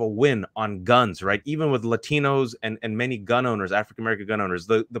you have a win on guns, right? Even with Latinos and many gun owners, African-American gun owners,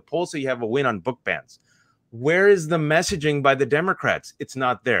 the polls say you have a win on book bans. Where is the messaging by the Democrats? It's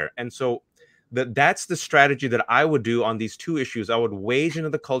not there. And so that's the strategy that I would do on these two issues. I would wage into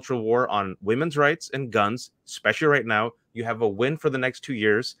the cultural war on women's rights and guns, especially right now. You have a win for the next 2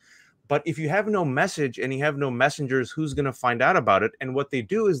 years. But if you have no message and you have no messengers, who's going to find out about it? And what they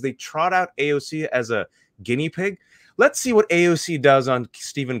do is they trot out AOC as a guinea pig. Let's see what AOC does on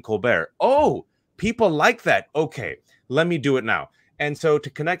Stephen Colbert. Oh, people like that. Okay, let me do it now. And so to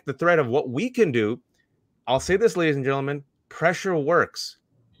connect the thread of what we can do, I'll say this, ladies and gentlemen, pressure works.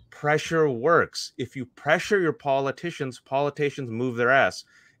 Pressure works. If you pressure your politicians move their ass.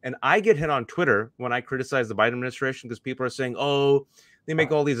 And I get hit on Twitter when I criticize the Biden administration because people are saying, oh, they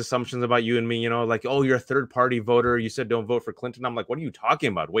make all these assumptions about you and me, like, oh, you're a third party voter. You said don't vote for Clinton. I'm like, what are you talking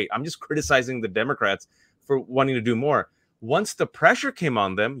about? Wait, I'm just criticizing the Democrats for wanting to do more. Once the pressure came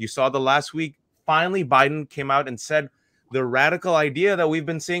on them, you saw the last week, finally Biden came out and said the radical idea that we've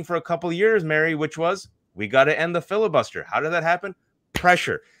been seeing for a couple of years, Mary, which was we got to end the filibuster. How did that happen?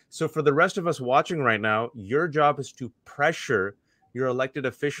 Pressure. So for the rest of us watching right now, your job is to pressure your elected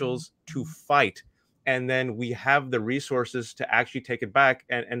officials to fight. And then we have the resources to actually take it back.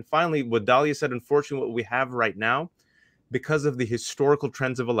 And finally, what Dahlia said, unfortunately, what we have right now, because of the historical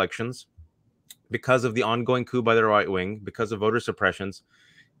trends of elections, because of the ongoing coup by the right wing, because of voter suppressions,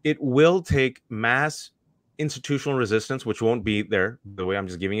 it will take mass institutional resistance, which won't be there. The way I'm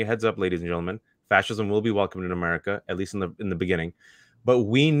just giving you a heads up, ladies and gentlemen, fascism will be welcomed in America, at least in the beginning. But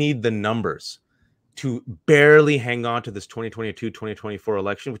we need the numbers to barely hang on to this 2022-2024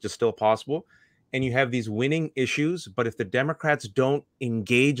 election, which is still possible. And you have these winning issues, but if the Democrats don't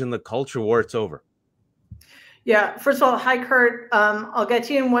engage in the culture war, it's over. Yeah. First of all, hi, Kurt. I'll get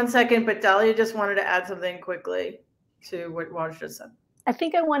to you in 1 second, but Dahlia just wanted to add something quickly to what Waj just said. I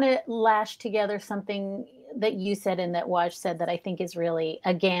think I want to lash together something that you said and that Waj said that I think is really,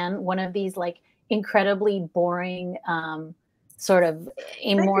 again, one of these like incredibly boring, sort of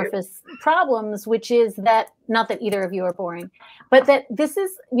amorphous problems, which is that, not that either of you are boring, but that this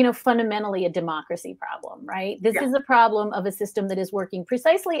is, fundamentally a democracy problem, right? This is a problem of a system that is working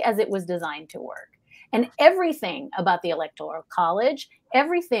precisely as it was designed to work. And everything about the Electoral College,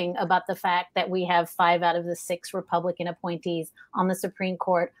 everything about the fact that we have 5 out of the 6 Republican appointees on the Supreme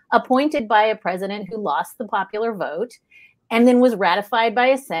Court appointed by a president who lost the popular vote and then was ratified by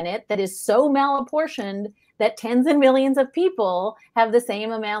a Senate that is so malapportioned that tens of millions of people have the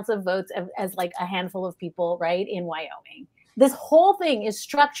same amounts of votes as like a handful of people, right, in Wyoming. This whole thing is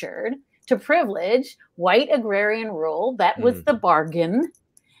structured to privilege white agrarian rule. That was the bargain.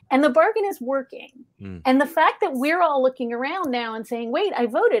 And the bargain is working. And the fact that we're all looking around now and saying, wait, I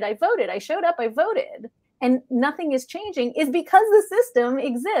voted, I showed up, I voted, and nothing is changing is because the system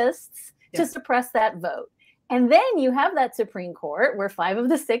exists to suppress that vote. And then you have that Supreme Court where 5 of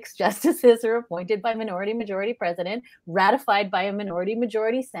the 6 justices are appointed by minority majority president, ratified by a minority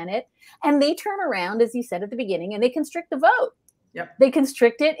majority Senate. And they turn around, as you said at the beginning, and they constrict the vote. Yep. They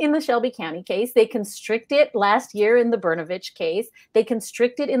constrict it in the Shelby County case. They constrict it last year in the Brnovich case. They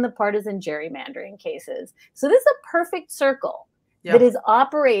constrict it in the partisan gerrymandering cases. So this is a perfect circle that is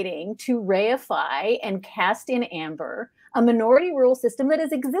operating to reify and cast in amber a minority rule system that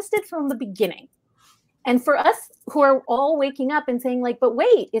has existed from the beginning. And for us who are all waking up and saying like, but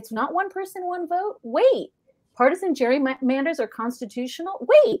wait, it's not one person, one vote. Wait, partisan gerrymanders are constitutional.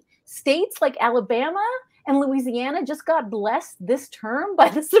 Wait, states like Alabama and Louisiana just got blessed this term by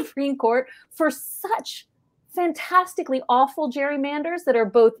the Supreme Court for such fantastically awful gerrymanders that are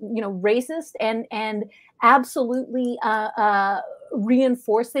both, racist and absolutely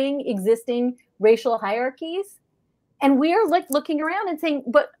reinforcing existing racial hierarchies. And we're like looking around and saying,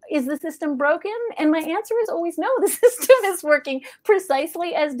 but is the system broken? And my answer is always no, the system is working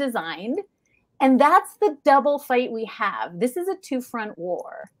precisely as designed. And that's the double fight we have. This is a two-front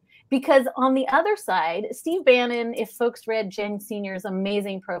war. Because on the other side, Steve Bannon, if folks read Jen Sr.'s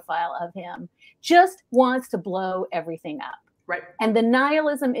amazing profile of him, just wants to blow everything up. Right. And the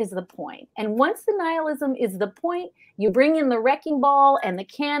nihilism is the point. And once the nihilism is the point, you bring in the wrecking ball and the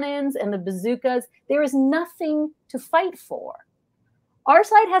cannons and the bazookas. There is nothing to fight for. Our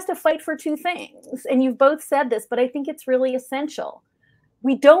side has to fight for 2 things. And you've both said this, but I think it's really essential.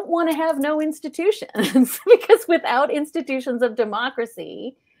 We don't want to have no institutions because without institutions of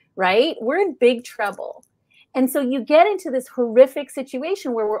democracy, right, we're in big trouble. And so you get into this horrific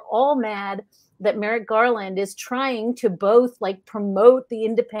situation where we're all mad that Merrick Garland is trying to both like promote the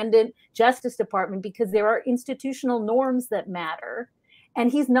independent Justice Department because there are institutional norms that matter.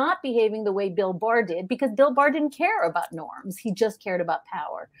 And he's not behaving the way Bill Barr did because Bill Barr didn't care about norms. He just cared about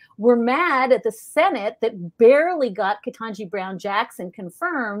power. We're mad at the Senate that barely got Ketanji Brown Jackson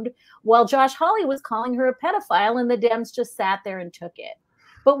confirmed while Josh Hawley was calling her a pedophile and the Dems just sat there and took it.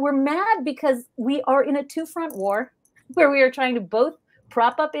 But we're mad because we are in a two-front war where we are trying to both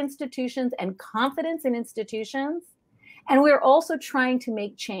prop up institutions and confidence in institutions. And we're also trying to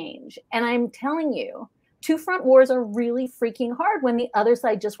make change. And I'm telling you, two-front wars are really freaking hard when the other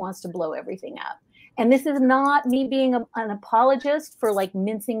side just wants to blow everything up. And this is not me being an apologist for like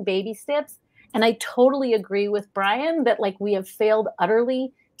mincing baby steps. And I totally agree with Brian that like we have failed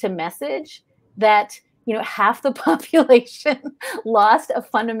utterly to message that half the population lost a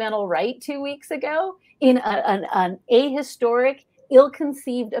fundamental right 2 weeks ago in an ahistoric,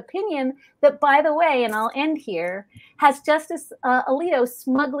 ill-conceived opinion that, by the way, and I'll end here, has Justice Alito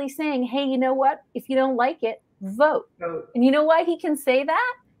smugly saying, hey, you know what? If you don't like it, vote. And you know why he can say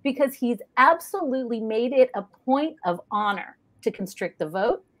that? Because he's absolutely made it a point of honor to constrict the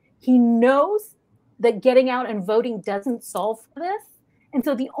vote. He knows that getting out and voting doesn't solve this. And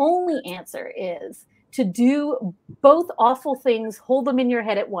so the only answer is to do both awful things, hold them in your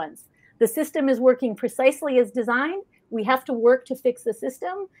head at once. The system is working precisely as designed. We have to work to fix the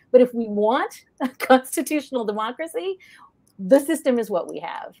system. But if we want a constitutional democracy, the system is what we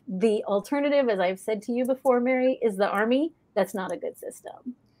have. The alternative, as I've said to you before, Mary, is the army. That's not a good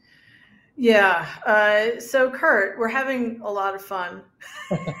system. Yeah. So, Kurt, we're having a lot of fun.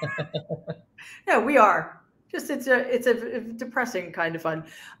 No, we are. Just it's a depressing kind of fun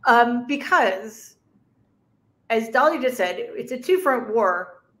because, as Dahlia just said, it's a two-front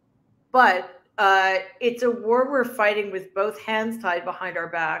war, but it's a war we're fighting with both hands tied behind our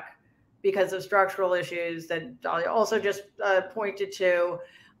back because of structural issues that Dahlia also just pointed to.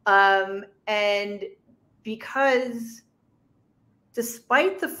 And because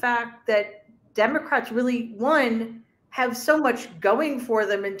despite the fact that Democrats really, have so much going for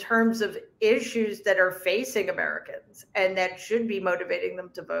them in terms of issues that are facing Americans and that should be motivating them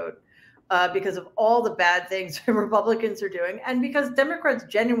to vote because of all the bad things Republicans are doing. And because Democrats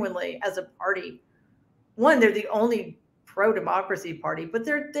genuinely, as a party, they're the only pro-democracy party, but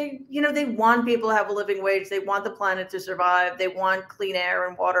they want people to have a living wage. They want the planet to survive. They want clean air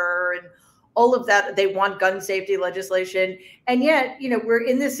and water and all of that. They want gun safety legislation. And yet, we're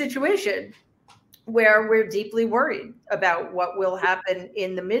in this situation where we're deeply worried about what will happen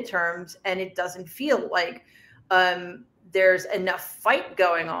in the midterms. And it doesn't feel like there's enough fight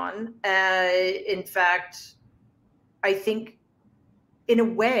going on. In fact, I think in a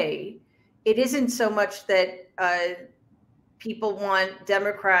way, it isn't so much that people want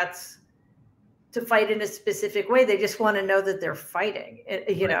Democrats to fight in a specific way. They just want to know that they're fighting,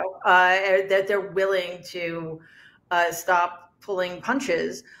 that they're willing to stop pulling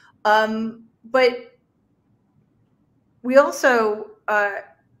punches. But we also are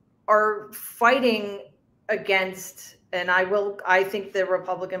are fighting against, and I think the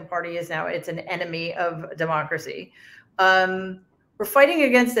Republican Party is now, it's an enemy of democracy. We're fighting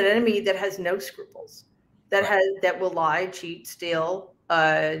against an enemy that has no scruples, that will lie, cheat, steal,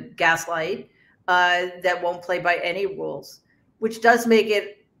 gaslight, that won't play by any rules, which does make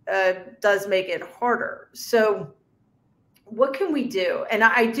it harder. So what can we do? And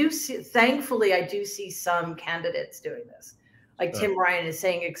I do see, thankfully, I do see some candidates doing this. Like Tim Ryan is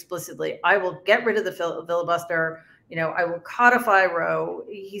saying explicitly, I will get rid of the filibuster. I will codify Roe.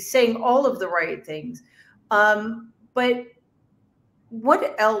 He's saying all of the right things. But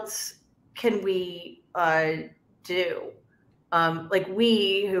what else can we do? Like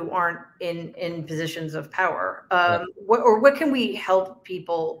we who aren't in positions of power, what can we help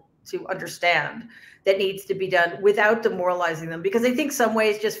people to understand that needs to be done without demoralizing them? Because I think some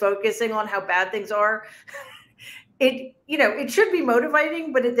ways just focusing on how bad things are, it should be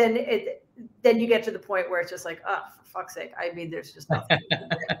motivating, but then you get to the point where it's just like, oh, for fuck's sake. I mean, there's just nothing to do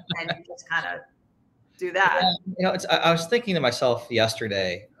there. And you just kind of do that. Yeah, I was thinking to myself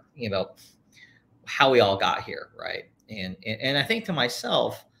yesterday, how we all got here, right? And I think to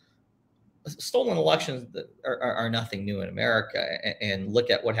myself, stolen elections are nothing new in America. And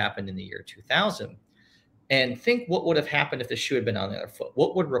look at what happened in the year 2000 and think what would have happened if the shoe had been on the other foot.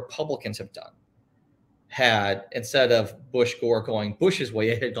 What would Republicans have done had, instead of Bush-Gore going Bush's way,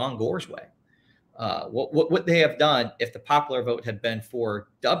 it had gone Gore's way? What would they have done if the popular vote had been for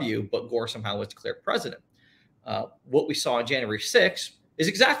W, but Gore somehow was declared president? What we saw on January 6th is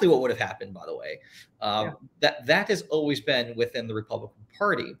exactly what would have happened, by the way. That has always been within the Republican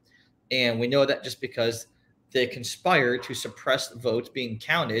Party. And we know that just because they conspired to suppress votes being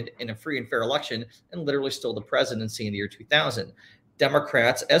counted in a free and fair election and literally stole the presidency in the year 2000.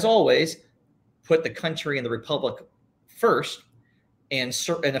 Democrats, as always, put the country and the republic first and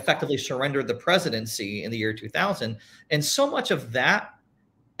effectively surrendered the presidency in the year 2000. And so much of that,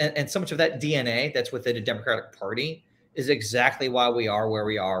 and so much of that DNA that's within the Democratic Party is exactly why we are where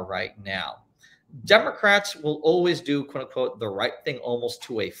we are right now. Democrats will always do, quote unquote, the right thing almost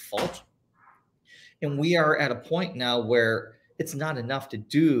to a fault. And we are at a point now where it's not enough to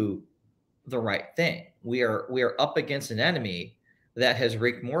do the right thing. We are up against an enemy that has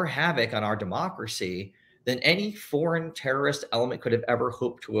wreaked more havoc on our democracy than any foreign terrorist element could have ever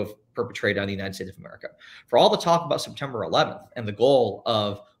hoped to have perpetrated on the United States of America. For all the talk about September 11th and the goal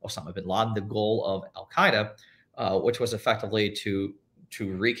of Osama bin Laden, the goal of Al-Qaeda, which was effectively to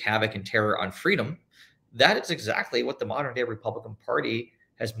wreak havoc and terror on freedom, that is exactly what the modern day Republican Party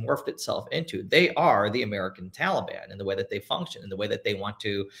has morphed itself into. They are the American Taliban in the way that they function, in the way that they want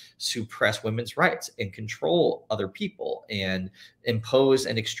to suppress women's rights and control other people and impose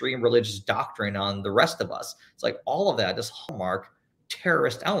an extreme religious doctrine on the rest of us. It's like all of that is hallmark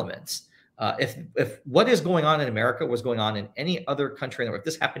terrorist elements. If what is going on in America was going on in any other country in the world, if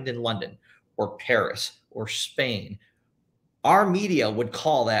this happened in London or Paris or Spain, our media would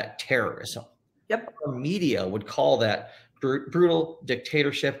call that terrorism. Yep. Our media would call that brutal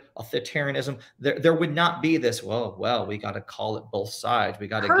dictatorship, authoritarianism. There would not be this, well, we got to call it both sides. We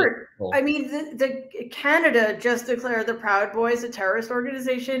got to I mean, the Canada just declared the Proud Boys a terrorist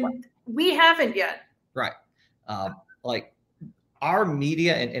organization. Right. We haven't yet. Right. Like our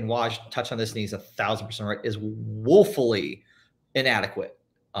media, and Waj touched on this, and he's 1,000% right, is woefully inadequate.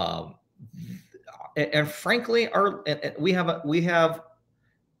 And frankly, we have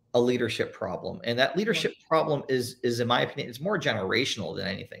a leadership problem, and that leadership problem is in my opinion, it's more generational than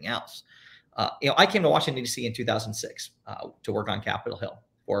anything else. I came to Washington D.C. in 2006 to work on Capitol Hill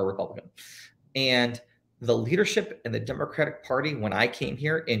for a Republican, and the leadership in the Democratic Party when I came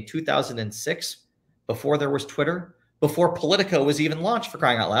here in 2006, before there was Twitter, before Politico was even launched, for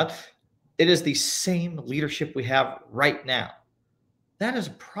crying out loud, it is the same leadership we have right now. That is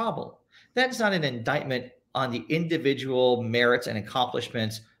a problem. That's not an indictment on the individual merits and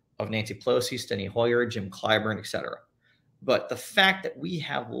accomplishments of Nancy Pelosi, Steny Hoyer, Jim Clyburn, etc. But the fact that we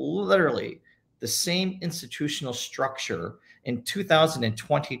have literally the same institutional structure in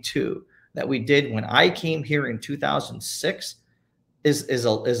 2022 that we did when I came here in 2006 is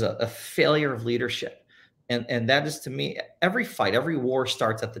a failure of leadership. And that is, to me, every fight, every war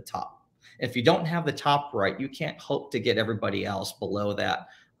starts at the top. If you don't have the top right, you can't hope to get everybody else below that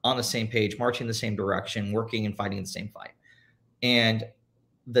on the same page, marching in the same direction, working and fighting in the same fight. And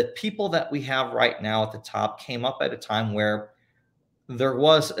the people that we have right now at the top came up at a time where there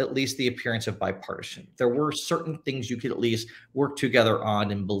was at least the appearance of bipartisan. There were certain things you could at least work together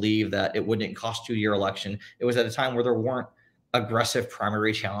on and believe that it wouldn't cost you your election. It was at a time where there weren't aggressive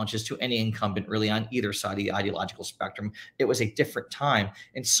primary challenges to any incumbent really on either side of the ideological spectrum. It was a different time.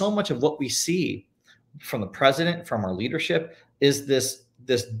 And so much of what we see from the president, from our leadership, is this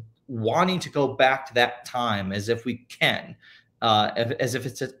wanting to go back to that time as if we can, as if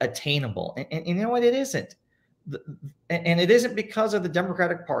it's attainable. And you know what? It isn't. And it isn't because of the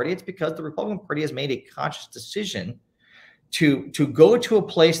Democratic Party. It's because the Republican Party has made a conscious decision to go to a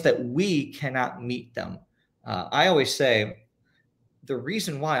place that we cannot meet them. I always say the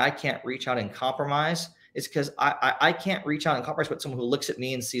reason why I can't reach out and compromise is because I can't reach out and compromise with someone who looks at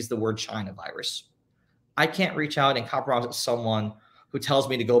me and sees the word China virus. I can't reach out and compromise with someone who tells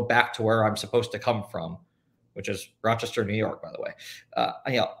me to go back to where I'm supposed to come from, which is Rochester, New York, by the way.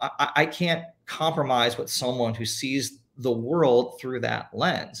 I can't compromise with someone who sees the world through that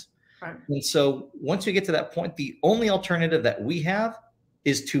lens. Right. And so once we get to that point, the only alternative that we have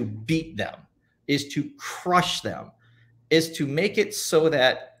is to beat them, is to crush them, is to make it so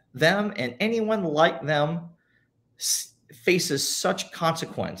that them and anyone like them faces such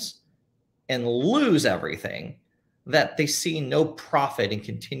consequence and lose everything that they see no profit in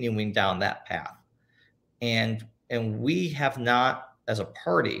continuing down that path. And we have not, as a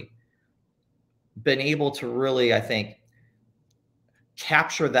party, been able to really, I think,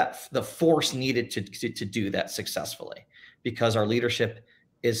 capture the force needed to do that successfully, because our leadership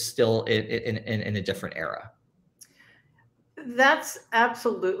is still in a different era. That's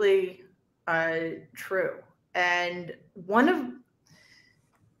absolutely true. And one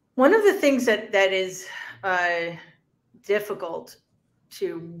of the things that is difficult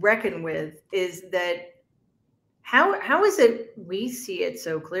to reckon with is that how is it we see it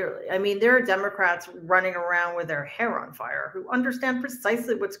so clearly? I mean, there are Democrats running around with their hair on fire who understand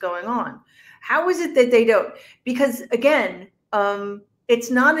precisely what's going on. How is it that they don't? Because again,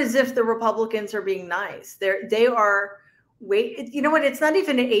 it's not as if the Republicans are being nice. They are. You know what? It's not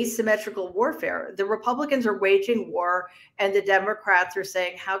even an asymmetrical warfare. The Republicans are waging war, and the Democrats are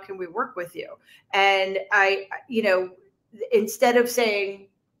saying, "How can we work with you?" And instead of saying,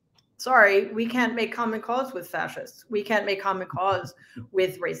 "Sorry, we can't make common cause with fascists. We can't make common cause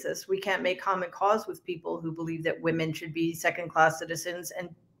with racists. We can't make common cause with people who believe that women should be second-class citizens and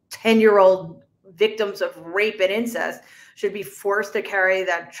 10-year-old victims of rape and incest should be forced to carry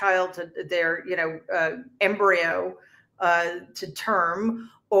that child to their, embryo." To term,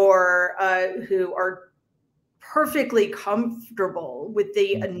 or who are perfectly comfortable with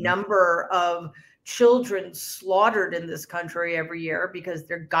the number of children slaughtered in this country every year because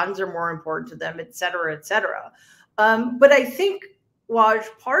their guns are more important to them, et cetera, et cetera. But I think, Waj,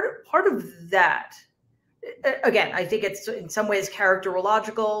 part of that, again, I think it's in some ways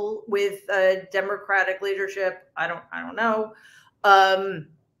characterological with Democratic leadership. I don't know.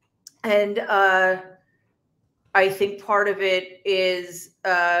 I think part of it is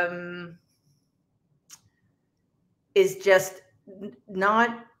just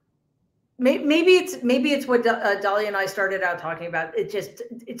not. Maybe it's what Dahlia and I started out talking about.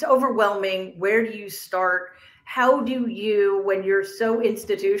 It's overwhelming. Where do you start? How do you, when you're so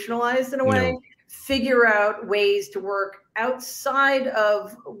institutionalized in a way, figure out ways to work outside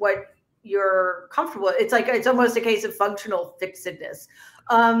of what you're comfortable with? It's almost a case of functional fixedness.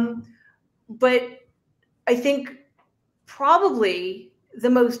 But I think probably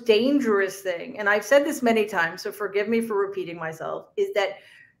the most dangerous thing, and I've said this many times, so forgive me for repeating myself, is that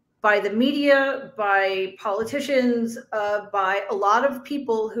by the media, by politicians, by a lot of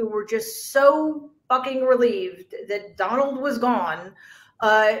people who were just so fucking relieved that Donald was gone,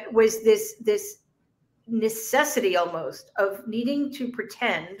 was this necessity almost of needing to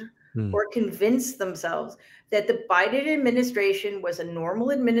pretend or convince themselves that the Biden administration was a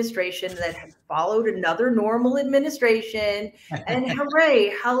normal administration that had followed another normal administration, and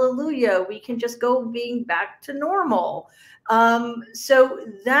hooray, hallelujah, we can just go being back to normal. So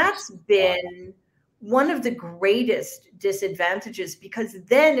that's been one of the greatest disadvantages, because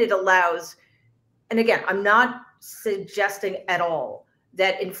then it allows, and again, I'm not suggesting at all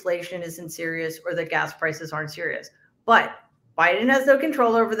that inflation isn't serious or that gas prices aren't serious, but Biden has no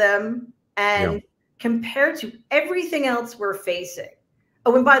control over them. And compared to everything else we're facing.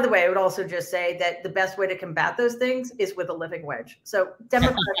 Oh, and by the way, I would also just say that the best way to combat those things is with a living wage. So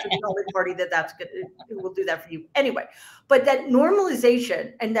Democrats are the only party that's good, who will do that for you anyway. But that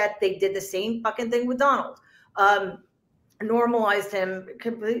normalization, and that they did the same fucking thing with Donald, normalized him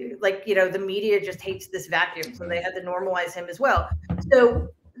completely. The media just hates this vacuum, so they had to normalize him as well. So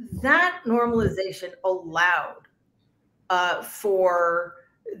that normalization allowed for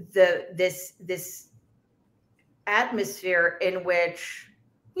this atmosphere in which,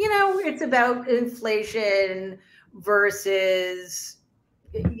 it's about inflation, versus,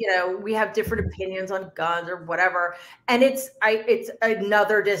 we have different opinions on guns or whatever. And it's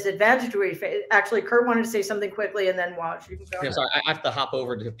another disadvantage. Actually, Kurt wanted to say something quickly, and then Waj, you can go. Yeah, sorry, I have to hop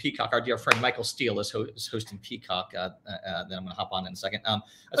over to Peacock. Our dear friend Michael Steele is hosting Peacock. Then I'm going to hop on in a second. I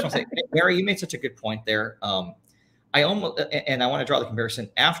just want to say, Mary, you made such a good point there. I want to draw the comparison.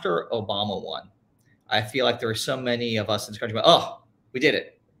 After Obama won, I feel like there are so many of us in this country, oh, we did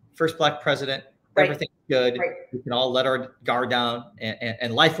it. First Black president. Right. Everything's good. Right. We can all let our guard down,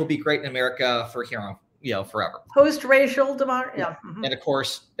 and life will be great in America for here on, forever. Post-racial democracy. Yeah. Mm-hmm. And of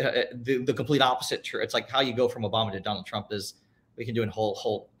course, the complete opposite. It's like how you go from Obama to Donald Trump is. We can do a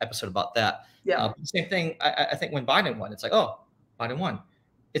whole episode about that. Yeah. Same thing. I think when Biden won, it's like, oh, Biden won.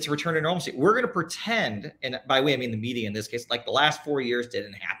 It's a return to normalcy. We're going to pretend, and by the way, I mean the media in this case, like the last 4 years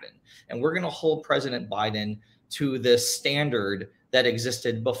didn't happen, and we're going to hold President Biden to this standard that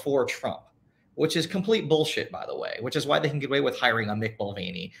existed before Trump, which is complete bullshit, by the way, which is why they can get away with hiring a Mick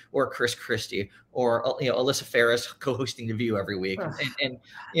Mulvaney or Chris Christie or Alyssa Ferris co-hosting The View every week. And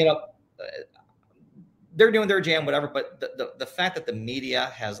they're doing their jam, whatever. But the fact that the media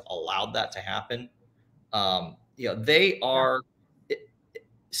has allowed that to happen, they are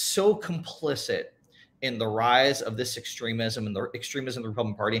so complicit in the rise of this extremism and the extremism of the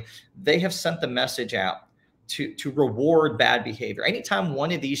Republican Party. They have sent the message out to reward bad behavior. Anytime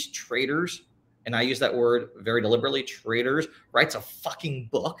one of these traitors, and I use that word very deliberately, traitors, writes a fucking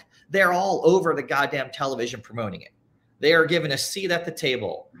book, they're all over the goddamn television promoting it. They are given a seat at the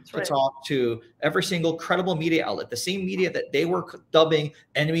table to talk to every single credible media outlet, the same media that they were dubbing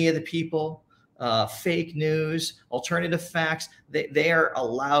enemy of the people, fake news, alternative facts. They are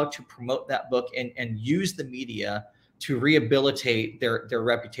allowed to promote that book and use the media to rehabilitate their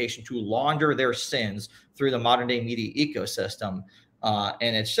reputation, to launder their sins through the modern day media ecosystem.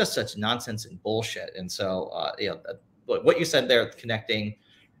 And it's just such nonsense and bullshit. And so, what you said there, connecting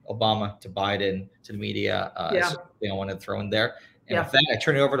Obama to Biden to the media, is I wanted to throw in there. And with that, I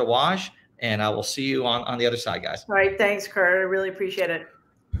turn it over to Waj, and I will see you on the other side, guys. All right. Thanks, Kurt. I really appreciate it.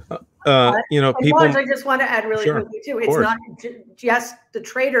 People. Waj, I just want to add really quickly too. It's not just the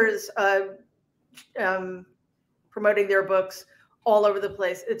traders promoting their books all over the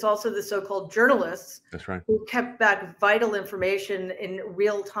place. It's also the so-called journalists. That's right. Who kept back vital information in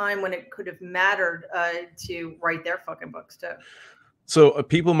real time when it could have mattered to write their fucking books too. So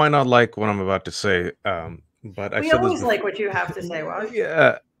people might not like what I'm about to say, but we always like what you have to say, Waj.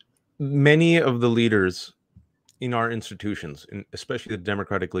 Yeah, many of the leaders in our institutions, especially the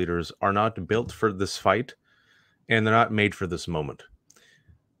Democratic leaders, are not built for this fight, and they're not made for this moment.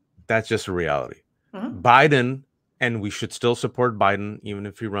 That's just a reality. Mm-hmm. Biden. And we should still support Biden, even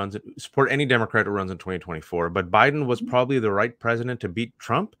if he runs it, support any Democrat who runs in 2024. But Biden was probably the right president to beat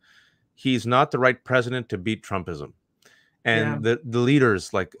Trump. He's not the right president to beat Trumpism. And the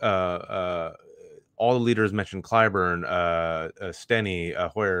leaders, like all the leaders mentioned, Clyburn, Steny,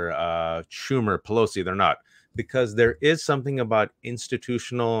 Hoyer, Schumer, Pelosi, they're not. Because there is something about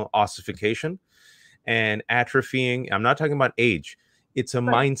institutional ossification and atrophying. I'm not talking about age. It's a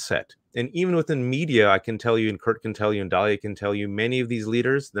mindset. And even within media, I can tell you, and Kurt can tell you, and Dahlia can tell you, many of these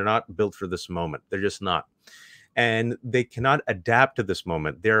leaders, they're not built for this moment. They're just not. And they cannot adapt to this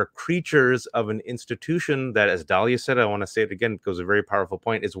moment. They're creatures of an institution that, as Dahlia said, I want to say it again, because a very powerful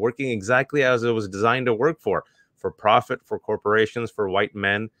point, is working exactly as it was designed to work for profit, for corporations, for white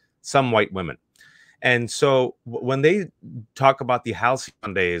men, some white women. And so when they talk about the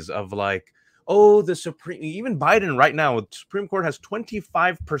halcyon days of like, oh, the Supreme, even Biden right now, the Supreme Court has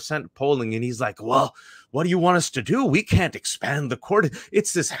 25% polling. And he's like, well, what do you want us to do? We can't expand the court.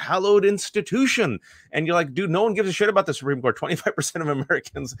 It's this hallowed institution. And you're like, dude, no one gives a shit about the Supreme Court. 25% of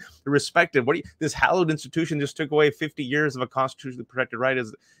Americans respect it. This hallowed institution just took away 50 years of a constitutionally protected right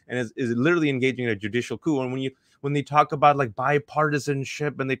is literally engaging in a judicial coup. And when they talk about like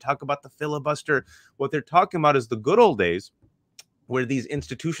bipartisanship and they talk about the filibuster, what they're talking about is the good old days where these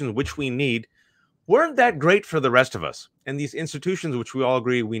institutions, which we need, weren't that great for the rest of us. And these institutions, which we all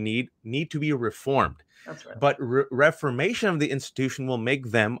agree we need to be reformed. That's right. But reformation of the institution will make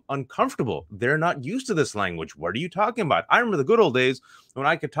them uncomfortable. They're not used to this language. What are you talking about? I remember the good old days when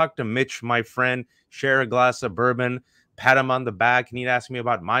I could talk to Mitch, my friend, share a glass of bourbon, pat him on the back, and he'd ask me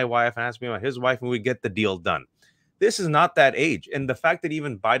about my wife and ask me about his wife, and we'd get the deal done. This is not that age. And the fact that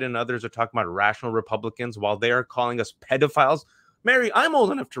even Biden and others are talking about rational Republicans while they are calling us pedophiles. Mary, I'm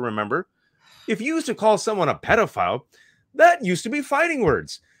old enough to remember. If you used to call someone a pedophile, that used to be fighting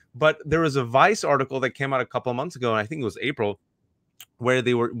words. But there was a Vice article that came out a couple of months ago, and I think it was April, where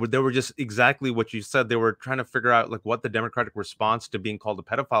they were just exactly what you said. They were trying to figure out like what the Democratic response to being called a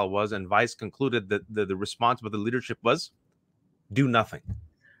pedophile was, and Vice concluded that the response by the leadership was do nothing.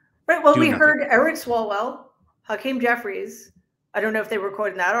 Right. Well, we heard Eric Swalwell, Hakeem Jeffries. I don't know if they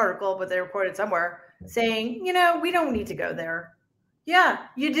recorded that article, but they recorded somewhere saying, you know, we don't need to go there. Yeah,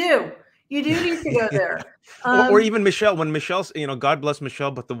 you do. You do need to go there. Or even Michelle, when Michelle's, you know, God bless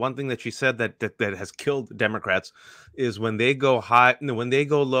Michelle, but the one thing that she said that has killed Democrats is when they go high, when they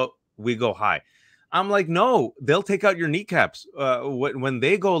go low, we go high. I'm like, no, they'll take out your kneecaps. When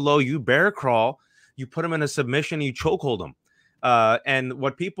they go low, you bear crawl, you put them in a submission, you chokehold them. And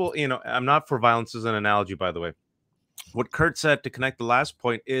what people, you know, I'm not for violence as an analogy, by the way. What Kurt said to connect the last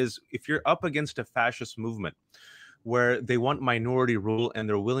point is if you're up against a fascist movement where they want minority rule and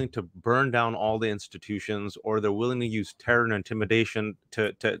they're willing to burn down all the institutions, or they're willing to use terror and intimidation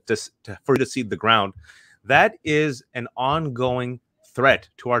for you to cede the ground, that is an ongoing threat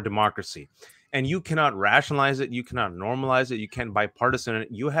to our democracy. And you cannot rationalize it. You cannot normalize it. You can't bipartisan it.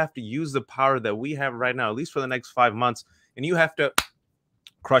 You have to use the power that we have right now, at least for the next 5 months, and you have to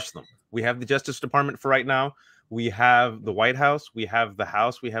crush them. We have the Justice Department for right now. We have the White House, we have the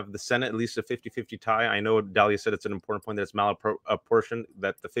House, we have the Senate, at least a 50-50 tie. I know Dahlia said it's an important point that it's malapportioned,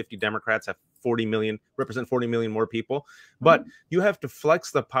 that the 50 Democrats have 40 million, represent 40 million more people. But you have to flex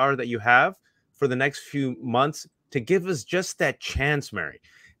the power that you have for the next few months to give us just that chance, Mary.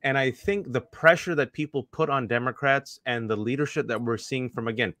 And I think the pressure that people put on Democrats and the leadership that we're seeing from,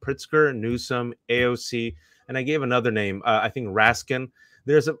 again, Pritzker, Newsom, AOC, and I gave another name, I think Raskin.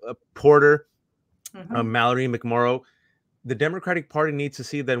 There's a Porter, Mallory McMorrow. The Democratic Party needs to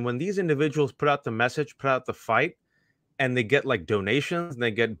see that when these individuals put out the message, put out the fight, and they get like donations, and they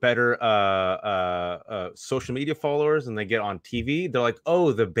get better social media followers, and they get on TV, they're like,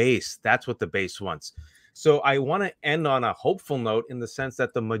 oh, the base, that's what the base wants. So I want to end on a hopeful note in the sense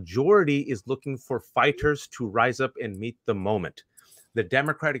that the majority is looking for fighters to rise up and meet the moment. The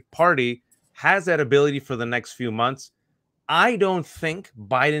Democratic Party has that ability for the next few months. I don't think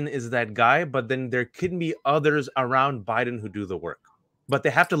Biden is that guy, but then there can be others around Biden who do the work. But they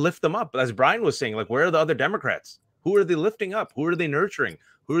have to lift them up. As Brian was saying, like, where are the other Democrats? Who are they lifting up? Who are they nurturing?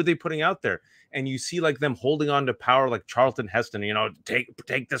 Who are they putting out there? And you see like them holding on to power like Charlton Heston, you know,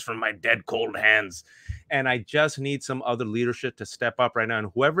 take this from my dead cold hands. And I just need some other leadership to step up right now.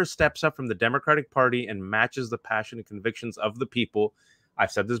 And whoever steps up from the Democratic Party and matches the passion and convictions of the people,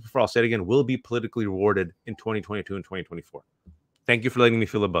 I've said this before, I'll say it again, will be politically rewarded in 2022 and 2024. Thank you for letting me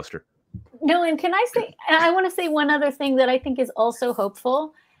filibuster. No, and can I say, I want to say one other thing that I think is also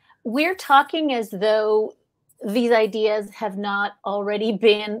hopeful. We're talking as though these ideas have not already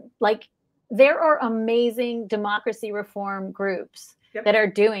been, like, there are amazing democracy reform groups that are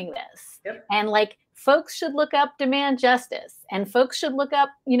doing this. And like, folks should look up Demand Justice, and folks should look up,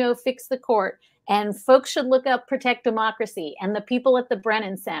 you know, Fix the Court. And folks should look up Protect Democracy and the people at the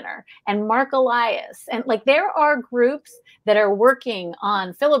Brennan Center and Mark Elias. And like, there are groups that are working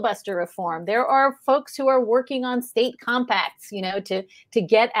on filibuster reform. There are folks who are working on state compacts, you know, to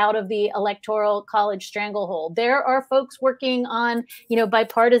get out of the electoral college stranglehold. There are folks working on, you know,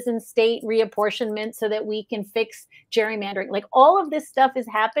 bipartisan state reapportionment so that we can fix gerrymandering. Like, all of this stuff is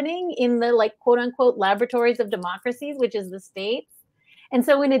happening in the, like, quote unquote laboratories of democracies, which is the states. And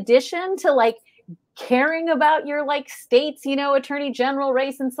so in addition to like caring about your like states, you know, attorney general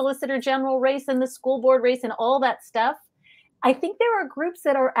race and solicitor general race and the school board race and all that stuff, I think there are groups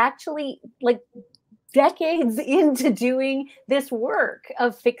that are actually like decades into doing this work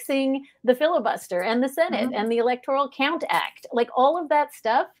of fixing the filibuster and the Senate and the Electoral Count Act. Like, all of that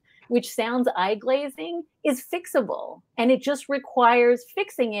stuff, which sounds eye-glazing, is fixable. And it just requires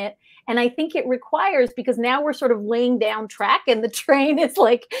fixing it. And I think it requires, because now we're sort of laying down track, and the train is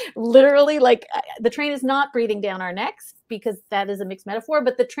like, literally, like, the train is not breathing down our necks, because that is a mixed metaphor,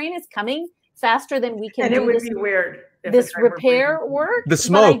 but the train is coming faster than we can. And it would be weird. This repair work. The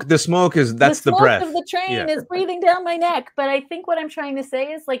smoke is, that's the breath. The smoke of the train is breathing down my neck. But I think what I'm trying to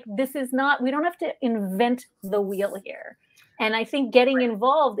say is, like, this is not, we don't have to invent the wheel here. And I think getting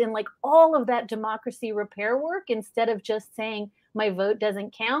involved in like all of that democracy repair work, instead of just saying my vote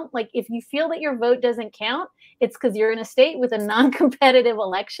doesn't count. Like, if you feel that your vote doesn't count, it's because you're in a state with a non-competitive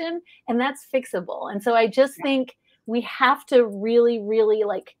election, and that's fixable. And so I just think we have to really, really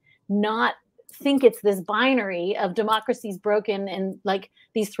like not think it's this binary of democracy's broken, and like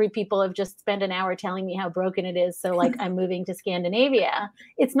these three people have just spent an hour telling me how broken it is, so like I'm moving to Scandinavia.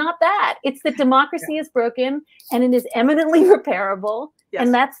 It's not that. It's that democracy is broken, and it is eminently repairable.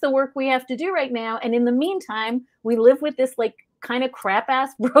 And that's the work we have to do right now. And in the meantime, we live with this like kind of crap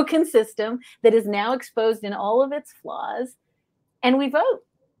ass broken system that is now exposed in all of its flaws. and we vote.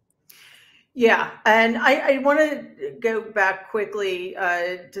 Yeah, and I want to go back quickly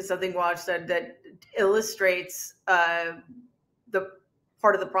to something Waj said that illustrates the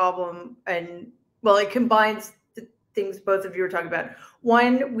part of the problem, and well, it combines the things both of you were talking about.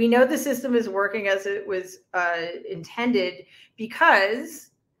 One, we know the system is working as it was intended because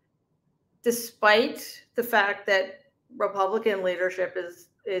despite the fact that Republican leadership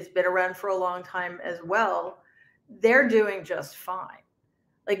has been around for a long time as well, they're doing just fine.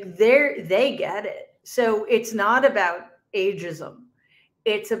 Like they get it. So it's not about ageism.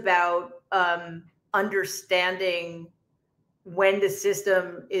 It's about understanding when the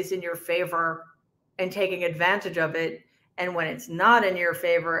system is in your favor and taking advantage of it, and when it's not in your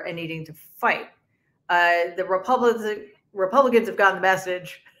favor and needing to fight. The Republicans have gotten the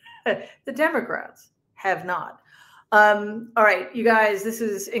message. The Democrats have not. All right, you guys, this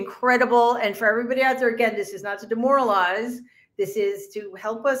is incredible. And for everybody out there, again, this is not to demoralize. This is to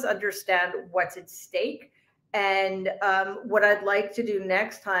help us understand what's at stake. And what I'd like to do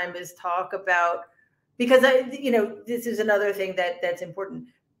next time is talk about, because this is another thing that's important.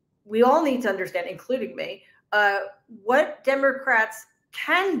 We all need to understand, including me, what Democrats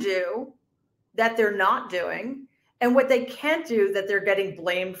can do that they're not doing, and what they can't do that they're getting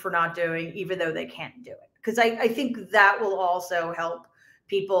blamed for not doing, even though they can't do it. Because I think that will also help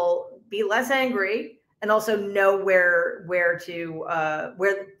people be less angry and also know where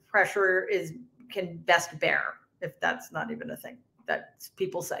the pressure can best bear, if that's not even a thing that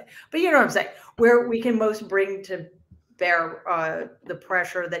people say. But you know what I'm saying, where we can most bring to bear the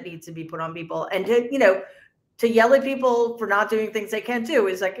pressure that needs to be put on people, and to yell at people for not doing things they can't do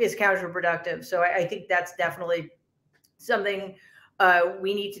is counterproductive. So I think that's definitely something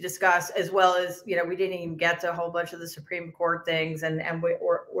we need to discuss, as well as, we didn't even get to a whole bunch of the Supreme Court things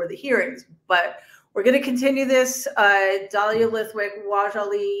or the hearings, but we're going to continue this. Dahlia Lithwick, Waj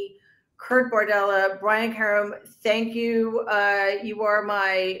Ali, Kurt Bardella, Brian Karem, thank you. You are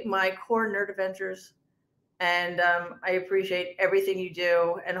my core nerd Avengers, and I appreciate everything you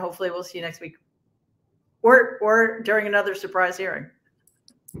do, and hopefully we'll see you next week or during another surprise hearing.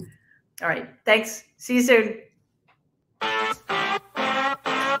 All right, thanks. See you soon.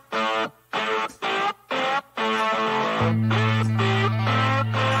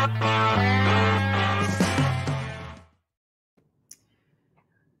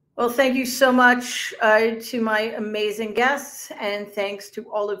 Well, thank you so much to my amazing guests, and thanks to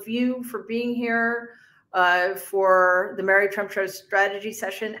all of you for being here for the Mary Trump Show strategy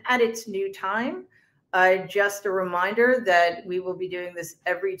session at its new time. Just a reminder that we will be doing this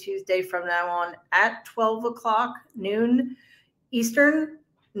every Tuesday from now on at 12 o'clock noon Eastern,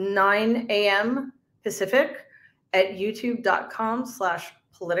 9 a.m. Pacific at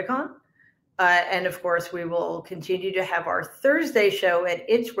youtube.com/Politicon. And of course, we will continue to have our Thursday show at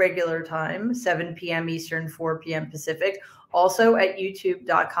its regular time, 7 p.m. Eastern, 4 p.m. Pacific, also at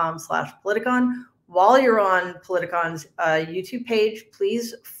youtube.com/Politicon. While you're on Politicon's YouTube page,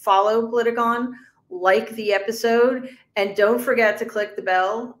 please follow Politicon, like the episode, and don't forget to click the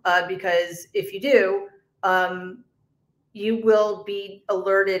bell, because if you do, you will be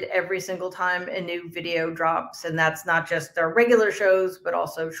alerted every single time a new video drops. And that's not just our regular shows, but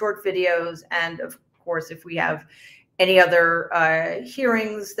also short videos. And of course, if we have any other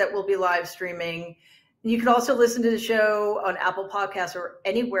hearings that we'll be live streaming. You can also listen to the show on Apple Podcasts or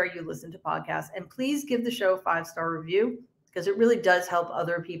anywhere you listen to podcasts. And please give the show a 5-star review, because it really does help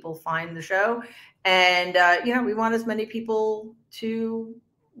other people find the show. And, we want as many people to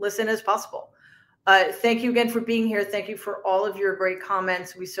listen as possible. Thank you again for being here. Thank you for all of your great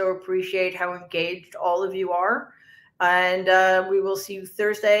comments. We so appreciate how engaged all of you are. And we will see you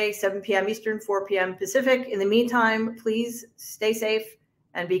Thursday, 7 p.m. Eastern, 4 p.m. Pacific. In the meantime, please stay safe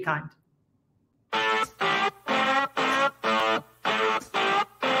and be kind.